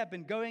rumors have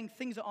been going.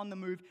 Things are on the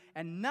move.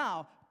 And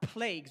now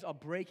plagues are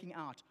breaking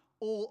out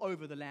all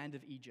over the land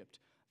of Egypt.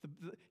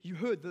 You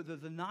heard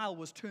the Nile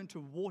was turned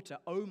to water.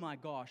 Oh my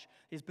gosh.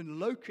 There's been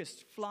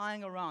locusts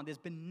flying around. There's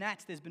been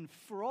gnats. There's been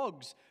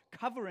frogs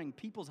covering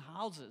people's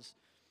houses.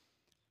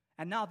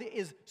 And now there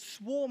is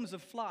swarms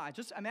of flies.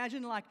 Just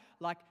imagine like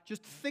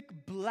just thick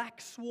black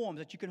swarms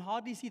that you can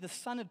hardly see the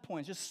sun at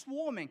points, just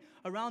swarming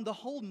around the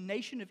whole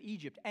nation of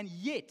Egypt. And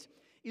yet,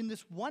 in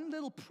this one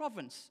little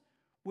province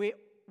where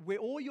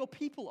all your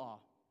people are,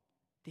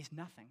 there's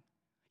nothing.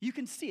 You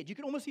can see it. You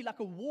can almost see like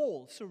a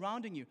wall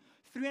surrounding you,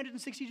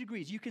 360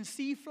 degrees. You can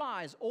see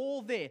flies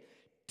all there,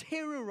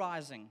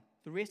 terrorizing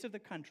the rest of the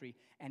country,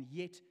 and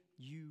yet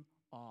you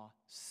are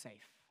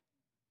safe.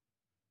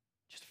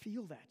 Just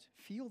feel that.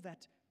 Feel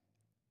that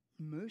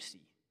mercy,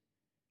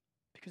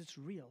 because it's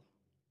real.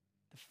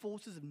 The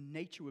forces of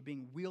nature were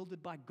being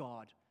wielded by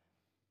God,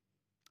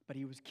 but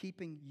he was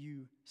keeping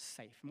you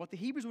safe. And what the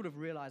Hebrews would have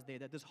realized there,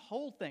 that this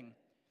whole thing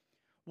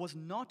was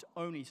not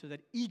only so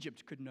that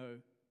Egypt could know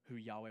who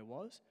Yahweh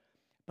was,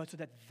 but so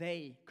that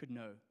they could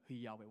know who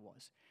Yahweh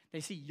was. They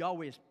see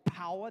Yahweh's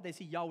power, they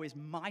see Yahweh's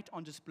might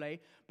on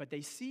display, but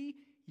they see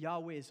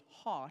Yahweh's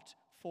heart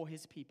for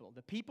his people.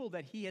 The people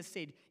that he has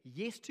said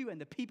yes to, and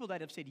the people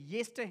that have said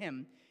yes to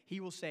him, he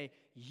will say,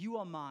 you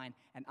are mine,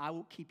 and I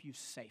will keep you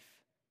safe.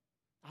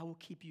 I will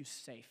keep you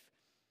safe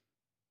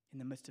in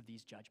the midst of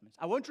these judgments.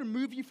 I won't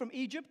remove you from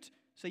Egypt,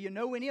 so you're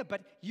nowhere near,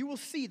 but you will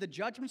see the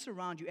judgments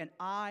around you, and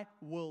I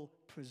will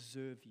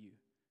preserve you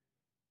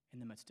in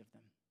the midst of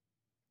them.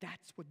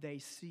 That's what they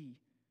see.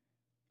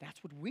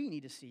 That's what we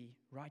need to see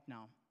right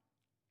now.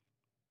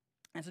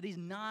 And so these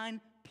 9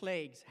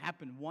 plagues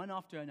happen one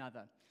after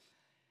another.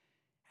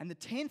 And the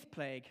 10th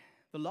plague,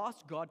 the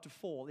last god to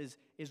fall, is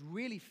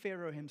really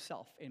Pharaoh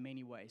himself in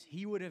many ways.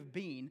 He would have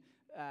been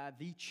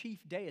the chief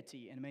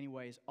deity in many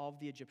ways of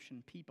the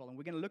Egyptian people. And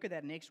we're going to look at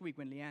that next week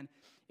when Leanne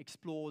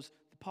explores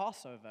the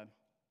Passover.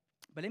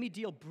 But let me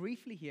deal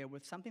briefly here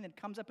with something that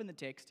comes up in the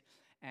text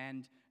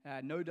and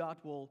no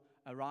doubt will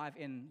arrive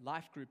in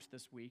life groups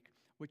this week,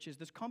 which is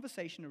this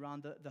conversation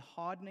around the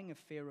hardening of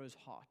Pharaoh's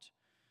heart.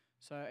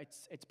 So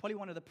it's probably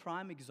one of the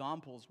prime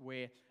examples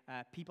where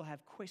people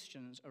have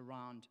questions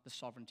around the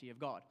sovereignty of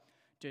God.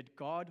 Did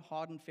God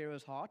harden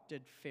Pharaoh's heart?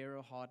 Did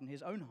Pharaoh harden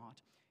his own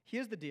heart?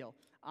 Here's the deal.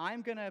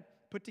 I'm going to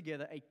put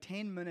together a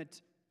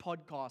 10-minute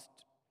podcast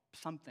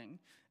something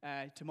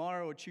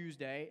tomorrow or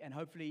Tuesday, and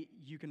hopefully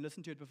you can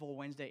listen to it before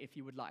Wednesday if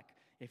you would like.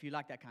 If you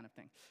like that kind of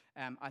thing.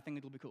 I think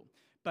it'll be cool.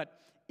 But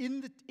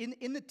in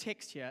the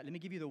text here, let me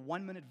give you the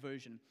 1-minute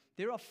version.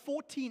 There are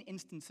 14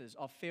 instances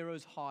of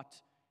Pharaoh's heart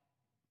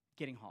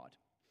getting hard.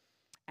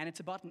 And it's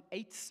about an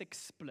 8-6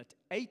 split.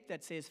 8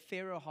 that says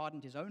Pharaoh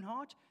hardened his own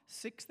heart,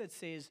 6 that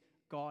says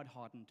God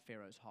hardened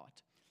Pharaoh's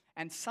heart.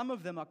 And some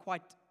of them are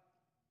quite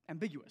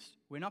ambiguous.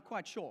 We're not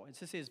quite sure. It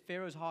just says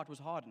Pharaoh's heart was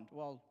hardened.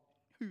 Well,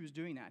 who's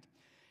doing that?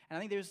 And I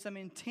think there's some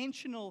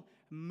intentional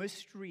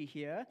mystery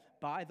here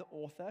by the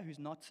author who's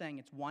not saying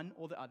it's one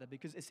or the other,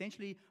 because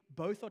essentially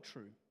both are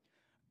true.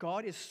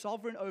 God is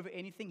sovereign over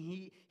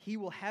anything. He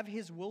will have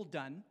his will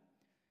done.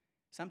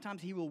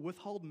 Sometimes he will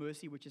withhold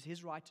mercy, which is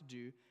his right to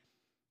do.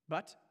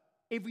 But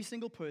every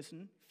single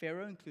person,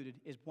 Pharaoh included,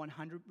 is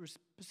 100%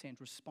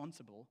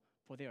 responsible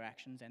for their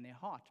actions and their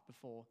heart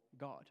before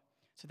God.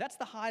 So that's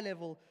the high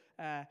level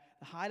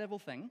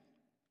thing.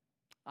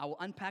 I will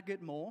unpack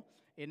it more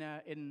in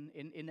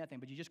that thing,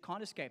 but you just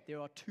can't escape.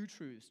 There are two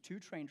truths, two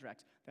train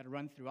tracks that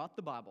run throughout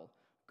the Bible: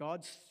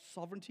 God's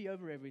sovereignty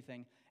over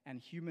everything and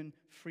human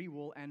free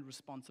will and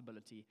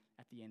responsibility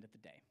at the end of the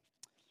day.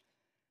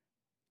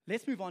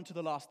 Let's move on to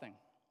the last thing: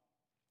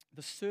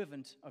 the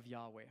servant of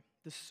Yahweh.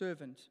 The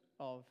servant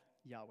of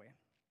Yahweh.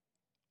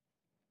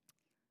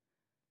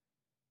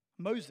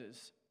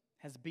 Moses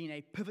has been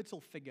a pivotal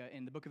figure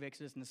in the book of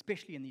Exodus, and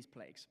especially in these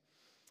plagues.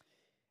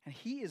 And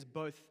he's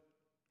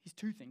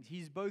two things.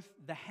 He's both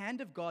the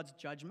hand of God's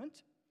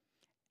judgment,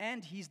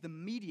 and he's the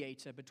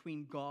mediator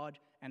between God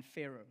and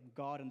Pharaoh,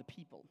 God and the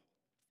people.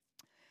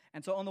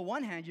 And so on the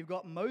one hand, you've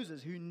got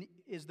Moses, who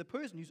is the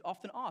person who's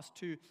often asked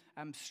to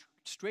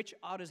stretch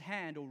out his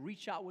hand or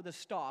reach out with a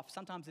staff.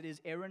 Sometimes it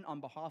is Aaron on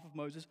behalf of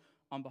Moses,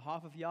 on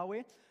behalf of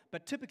Yahweh.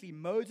 But typically,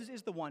 Moses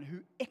is the one who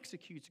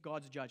executes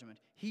God's judgment.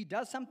 He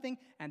does something,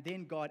 and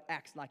then God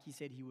acts like he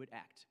said he would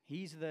act.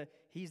 He's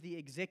the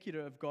executor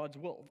of God's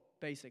will,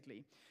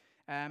 basically.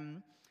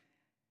 On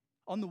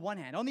the one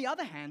hand. On the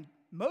other hand,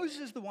 Moses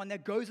is the one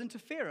that goes into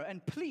Pharaoh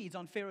and pleads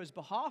on Pharaoh's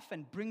behalf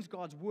and brings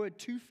God's word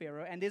to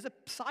Pharaoh. And there's a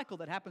cycle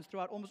that happens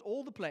throughout almost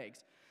all the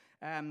plagues.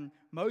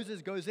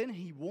 Moses goes in,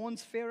 he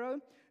warns Pharaoh.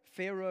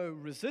 Pharaoh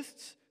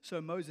resists,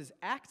 so Moses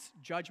acts.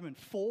 Judgment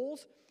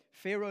falls.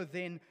 Pharaoh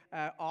then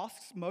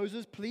asks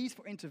Moses, please,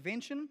 for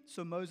intervention.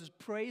 So Moses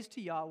prays to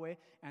Yahweh,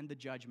 and the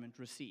judgment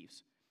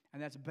receives.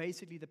 And that's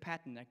basically the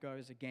pattern that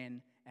goes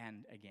again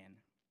and again.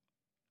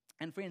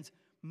 And friends,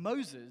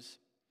 Moses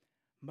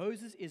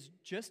is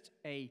just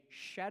a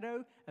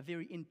shadow, a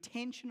very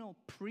intentional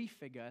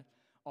prefigure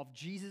of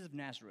Jesus of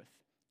Nazareth,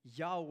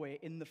 Yahweh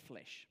in the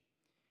flesh.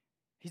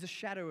 He's a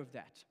shadow of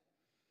that.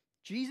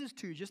 Jesus,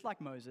 too, just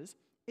like Moses,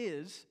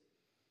 is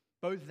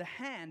both the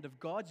hand of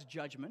God's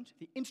judgment,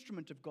 the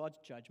instrument of God's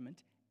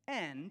judgment,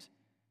 and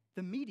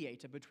the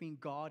mediator between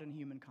God and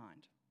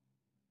humankind.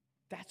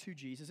 That's who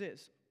Jesus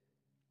is.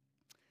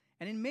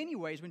 And in many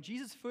ways, when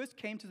Jesus first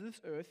came to this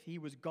earth, he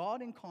was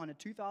God incarnate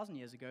 2,000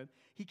 years ago.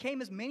 He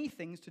came as many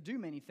things to do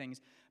many things,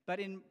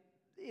 but in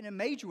a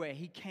major way,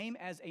 he came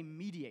as a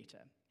mediator.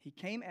 He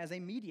came as a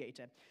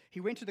mediator. He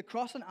went to the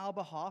cross on our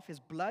behalf. His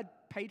blood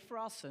paid for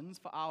our sins,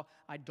 for our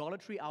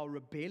idolatry, our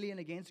rebellion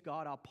against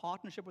God, our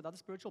partnership with other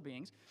spiritual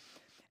beings.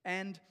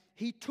 And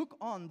he took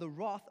on the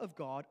wrath of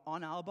God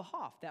on our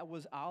behalf. That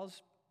was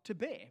ours to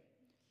bear.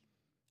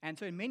 And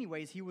so in many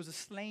ways, he was a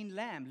slain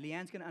lamb.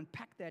 Leanne's going to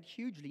unpack that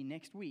hugely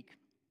next week.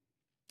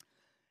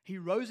 He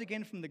rose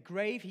again from the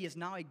grave. He is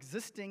now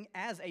existing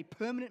as a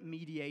permanent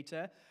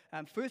mediator,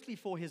 firstly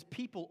for his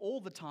people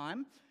all the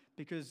time,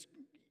 because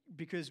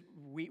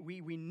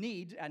we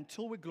need,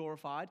 until we're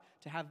glorified,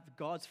 to have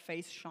God's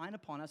face shine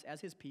upon us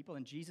as his people,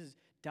 and Jesus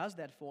does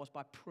that for us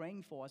by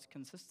praying for us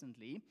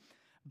consistently.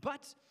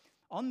 But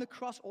on the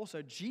cross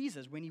also,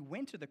 Jesus, when he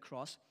went to the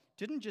cross,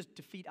 didn't just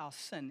defeat our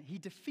sin, he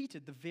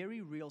defeated the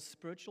very real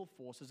spiritual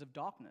forces of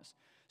darkness.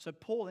 So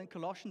Paul in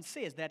Colossians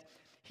says that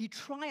he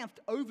triumphed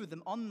over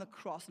them on the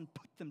cross and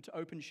put them to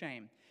open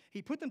shame.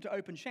 He put them to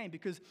open shame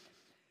because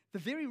the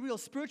very real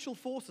spiritual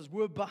forces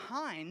were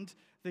behind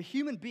the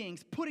human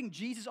beings putting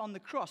Jesus on the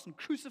cross and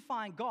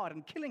crucifying God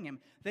and killing him.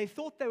 They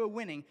thought they were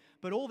winning,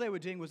 but all they were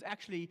doing was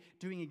actually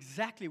doing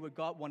exactly what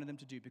God wanted them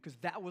to do, because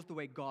that was the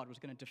way God was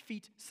going to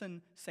defeat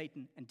sin,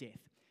 Satan, and death.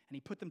 And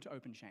he put them to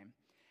open shame.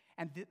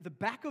 And the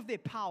back of their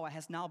power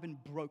has now been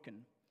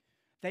broken.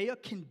 They are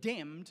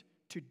condemned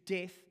to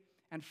death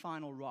and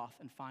final wrath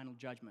and final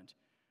judgment.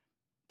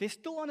 They're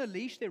still on a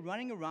leash. They're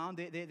running around.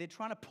 They're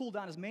trying to pull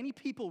down as many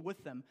people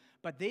with them,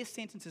 but their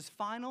sentence is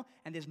final,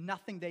 and there's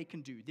nothing they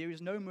can do. There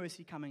is no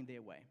mercy coming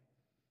their way.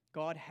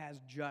 God has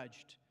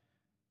judged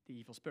the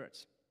evil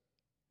spirits.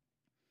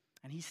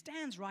 And he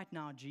stands right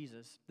now,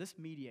 Jesus, this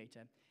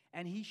mediator,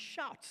 and he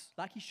shouts,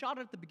 like he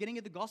shouted at the beginning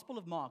of the Gospel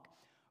of Mark,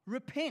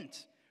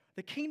 "Repent,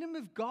 the kingdom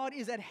of God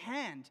is at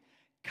hand.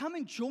 Come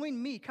and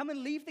join me. Come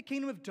and leave the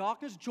kingdom of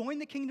darkness. Join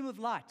the kingdom of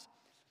light.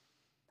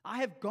 I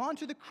have gone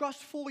to the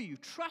cross for you.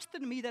 Trust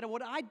in me that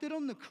what I did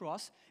on the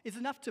cross is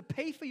enough to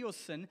pay for your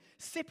sin,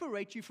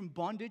 separate you from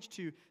bondage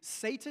to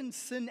Satan,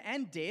 sin,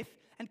 and death,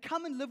 and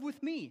come and live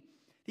with me."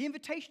 The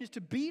invitation is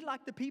to be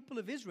like the people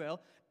of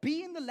Israel.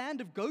 Be in the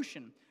land of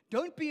Goshen.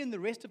 Don't be in the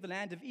rest of the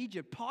land of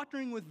Egypt,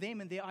 partnering with them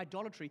in their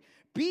idolatry.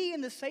 Be in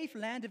the safe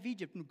land of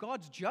Egypt, and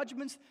God's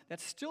judgments that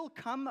still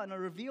come and are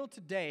revealed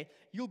today,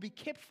 you'll be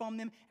kept from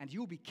them, and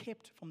you'll be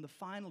kept from the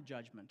final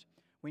judgment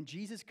when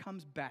Jesus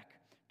comes back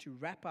to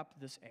wrap up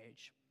this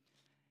age.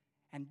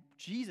 And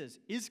Jesus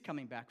is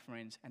coming back,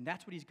 friends, and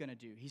that's what he's going to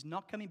do. He's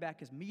not coming back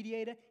as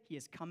mediator. He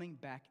is coming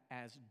back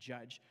as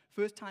judge.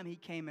 First time he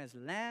came as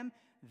lamb.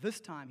 This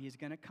time he is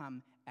going to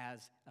come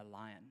as a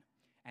lion.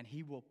 And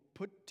he will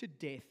put to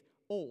death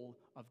all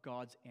of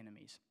God's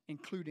enemies,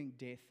 including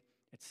death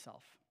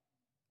itself.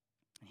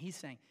 And he's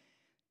saying,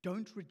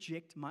 don't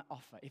reject my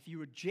offer. If you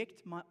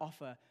reject my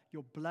offer,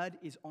 your blood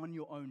is on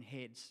your own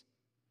heads.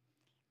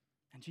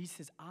 And Jesus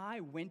says, I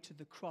went to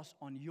the cross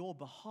on your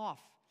behalf.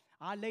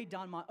 I laid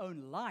down my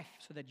own life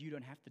so that you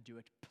don't have to do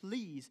it.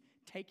 Please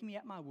take me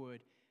at my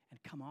word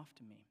and come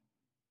after me.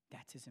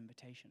 That's his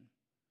invitation.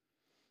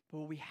 But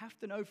what we have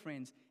to know,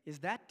 friends, is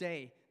that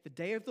day, the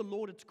day of the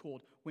Lord it's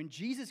called, when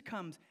Jesus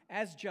comes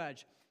as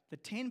judge, the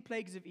 10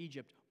 plagues of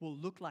Egypt will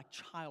look like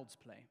child's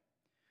play.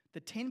 The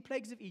 10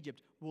 plagues of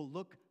Egypt will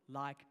look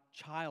like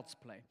child's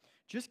play.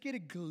 Just get a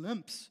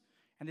glimpse,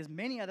 and there's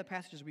many other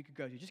passages we could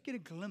go to, just get a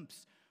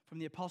glimpse from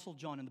the Apostle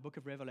John in the book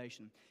of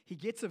Revelation. He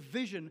gets a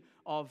vision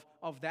of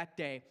that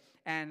day,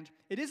 and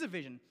it is a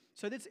vision.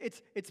 So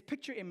it's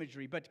picture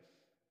imagery, but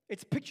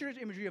it's picture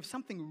imagery of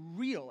something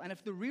real. And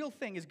if the real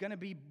thing is going to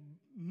be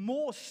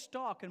more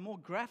stark and more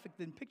graphic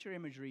than picture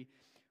imagery,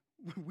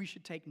 we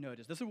should take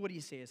notice. This is what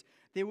he says.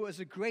 There was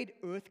a great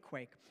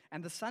earthquake,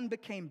 and the sun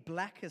became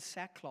black as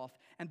sackcloth,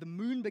 and the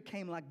moon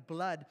became like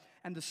blood,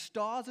 and the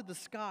stars of the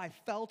sky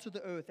fell to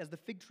the earth as the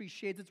fig tree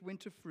sheds its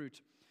winter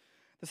fruit.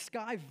 The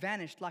sky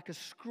vanished like a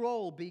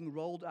scroll being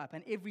rolled up,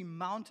 and every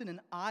mountain and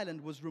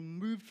island was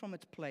removed from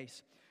its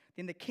place.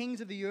 Then the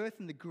kings of the earth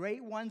and the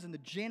great ones and the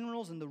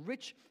generals and the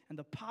rich and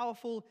the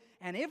powerful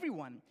and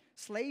everyone,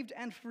 slaved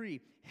and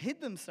free, hid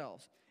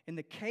themselves in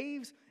the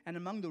caves and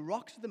among the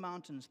rocks of the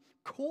mountains,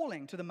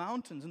 calling to the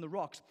mountains and the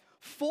rocks,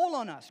 fall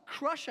on us,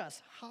 crush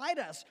us, hide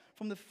us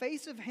from the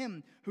face of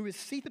him who is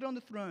seated on the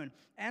throne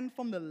and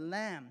from the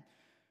Lamb.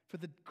 For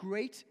the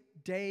great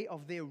day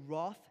of their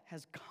wrath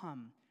has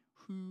come.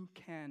 Who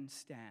can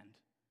stand?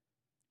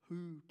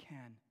 Who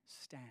can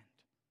stand?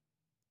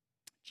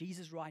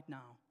 Jesus right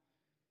now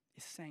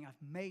is saying,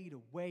 I've made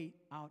a way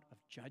out of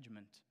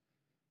judgment.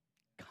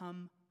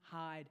 Come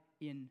hide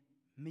in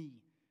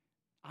me.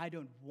 I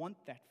don't want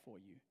that for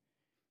you.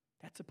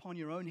 That's upon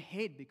your own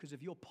head because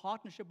of your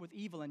partnership with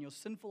evil and your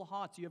sinful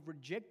hearts. You have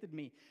rejected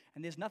me,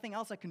 and there's nothing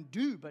else I can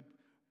do but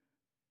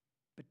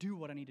do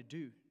what I need to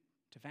do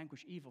to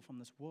vanquish evil from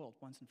this world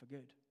once and for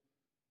good.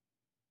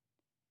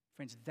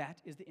 Friends, that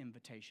is the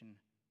invitation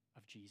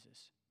of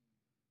Jesus.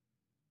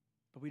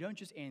 But we don't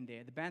just end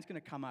there. The band's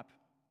going to come up.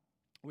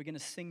 We're going to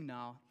sing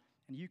now,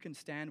 and you can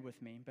stand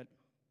with me. But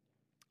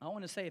I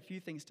want to say a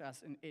few things to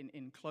us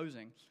in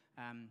closing.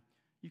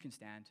 You can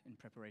stand in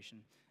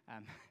preparation.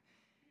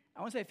 I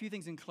want to say a few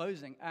things in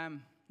closing.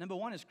 Number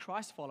one is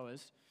Christ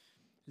followers.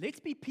 Let's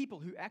be people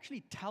who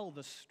actually tell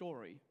the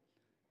story,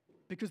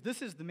 because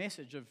this is the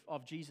message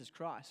of Jesus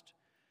Christ.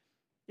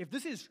 If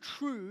this is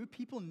true,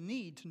 people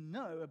need to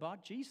know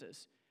about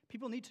Jesus.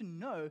 People need to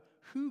know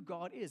who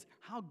God is,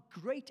 how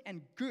great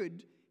and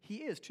good he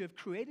is to have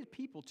created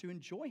people to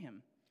enjoy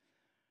him.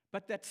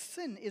 But that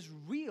sin is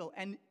real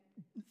and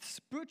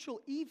spiritual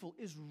evil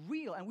is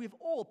real, and we've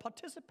all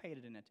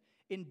participated in it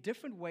in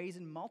different ways,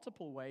 in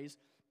multiple ways,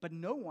 but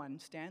no one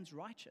stands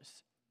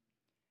righteous.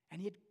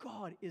 And yet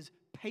God is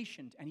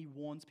patient and he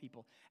warns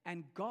people.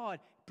 And God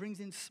brings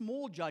in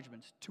small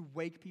judgments to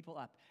wake people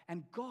up.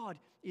 And God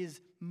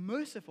is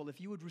merciful if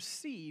you would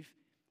receive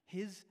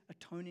his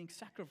atoning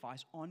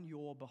sacrifice on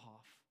your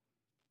behalf.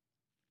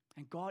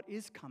 And God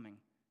is coming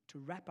to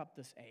wrap up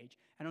this age.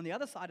 And on the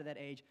other side of that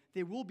age,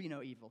 there will be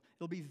no evil.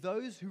 There'll be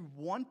those who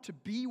want to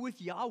be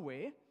with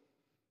Yahweh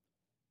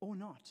or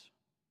not.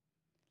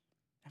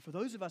 And for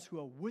those of us who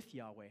are with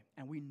Yahweh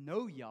and we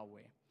know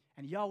Yahweh,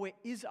 and Yahweh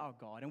is our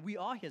God, and we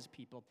are his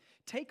people,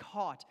 take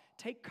heart,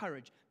 take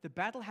courage. The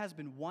battle has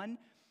been won.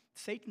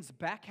 Satan's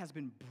back has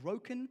been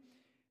broken.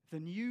 The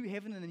new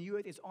heaven and the new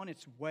earth is on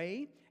its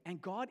way,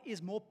 and God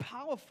is more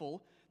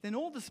powerful than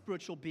all the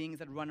spiritual beings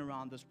that run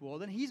around this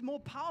world, and he's more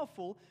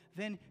powerful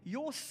than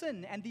your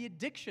sin and the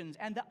addictions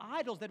and the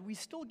idols that we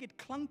still get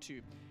clung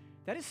to.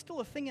 That is still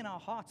a thing in our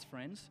hearts,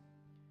 friends.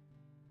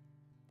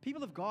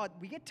 People of God,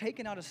 we get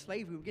taken out of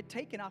slavery, we get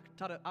taken out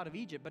of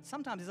Egypt, but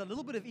sometimes there's a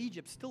little bit of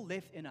Egypt still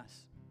left in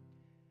us.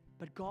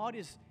 But God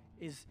is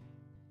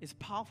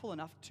powerful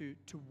enough to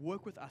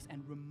work with us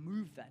and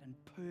remove that and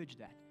purge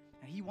that.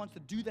 And he wants to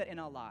do that in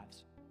our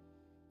lives.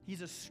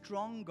 He's a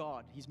strong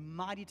God. He's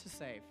mighty to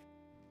save.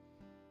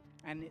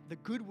 And the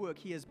good work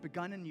he has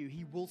begun in you,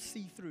 he will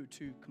see through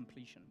to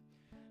completion.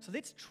 So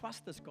let's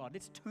trust this God.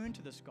 Let's turn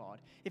to this God.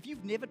 If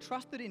you've never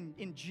trusted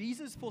in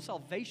Jesus for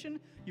salvation,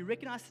 you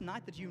recognize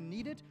tonight that you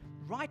need it.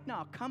 Right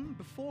now, come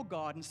before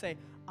God and say,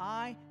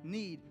 I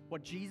need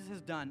what Jesus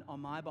has done on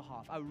my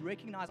behalf. I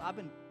recognize I've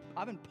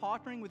been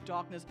partnering with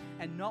darkness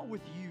and not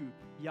with you,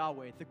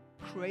 Yahweh, the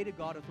creator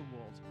God of the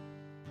world.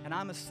 And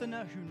I'm a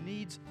sinner who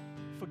needs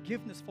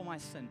forgiveness for my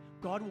sin.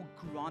 God will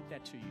grant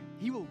that to you.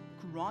 He will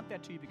grant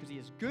that to you because he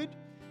is good,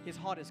 his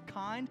heart is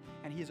kind,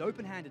 and he is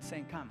open-handed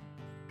saying, come,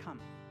 come.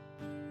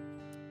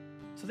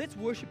 So let's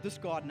worship this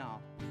God now.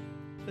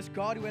 This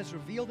God who has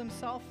revealed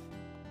himself,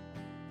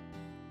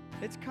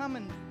 Let's come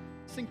and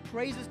sing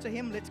praises to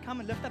Him. Let's come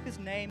and lift up His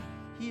name.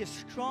 He is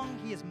strong.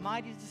 He is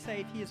mighty to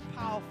save. He is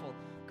powerful.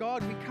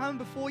 God, we come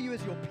before You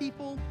as Your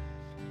people.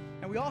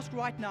 And we ask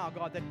right now,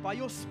 God, that by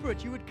Your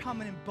Spirit, You would come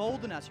and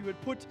embolden us. You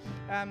would put,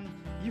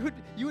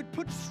 you would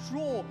put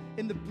straw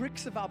in the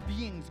bricks of our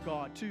beings,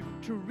 God,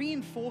 to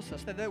reinforce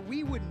us, that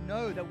we would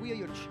know that we are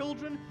Your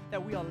children,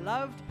 that we are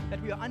loved,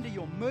 that we are under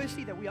Your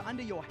mercy, that we are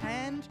under Your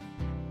hand,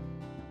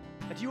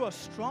 that You are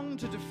strong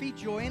to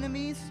defeat Your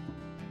enemies,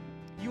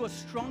 You are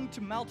strong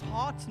to melt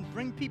hearts and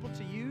bring people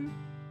to You,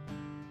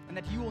 and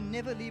that You will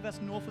never leave us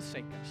nor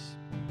forsake us.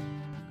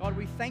 God,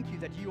 we thank You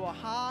that You are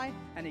high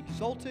and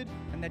exalted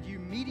and that You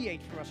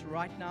mediate for us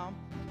right now.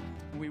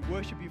 And we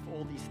worship You for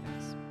all these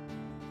things.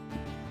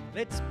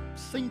 Let's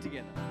sing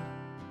together.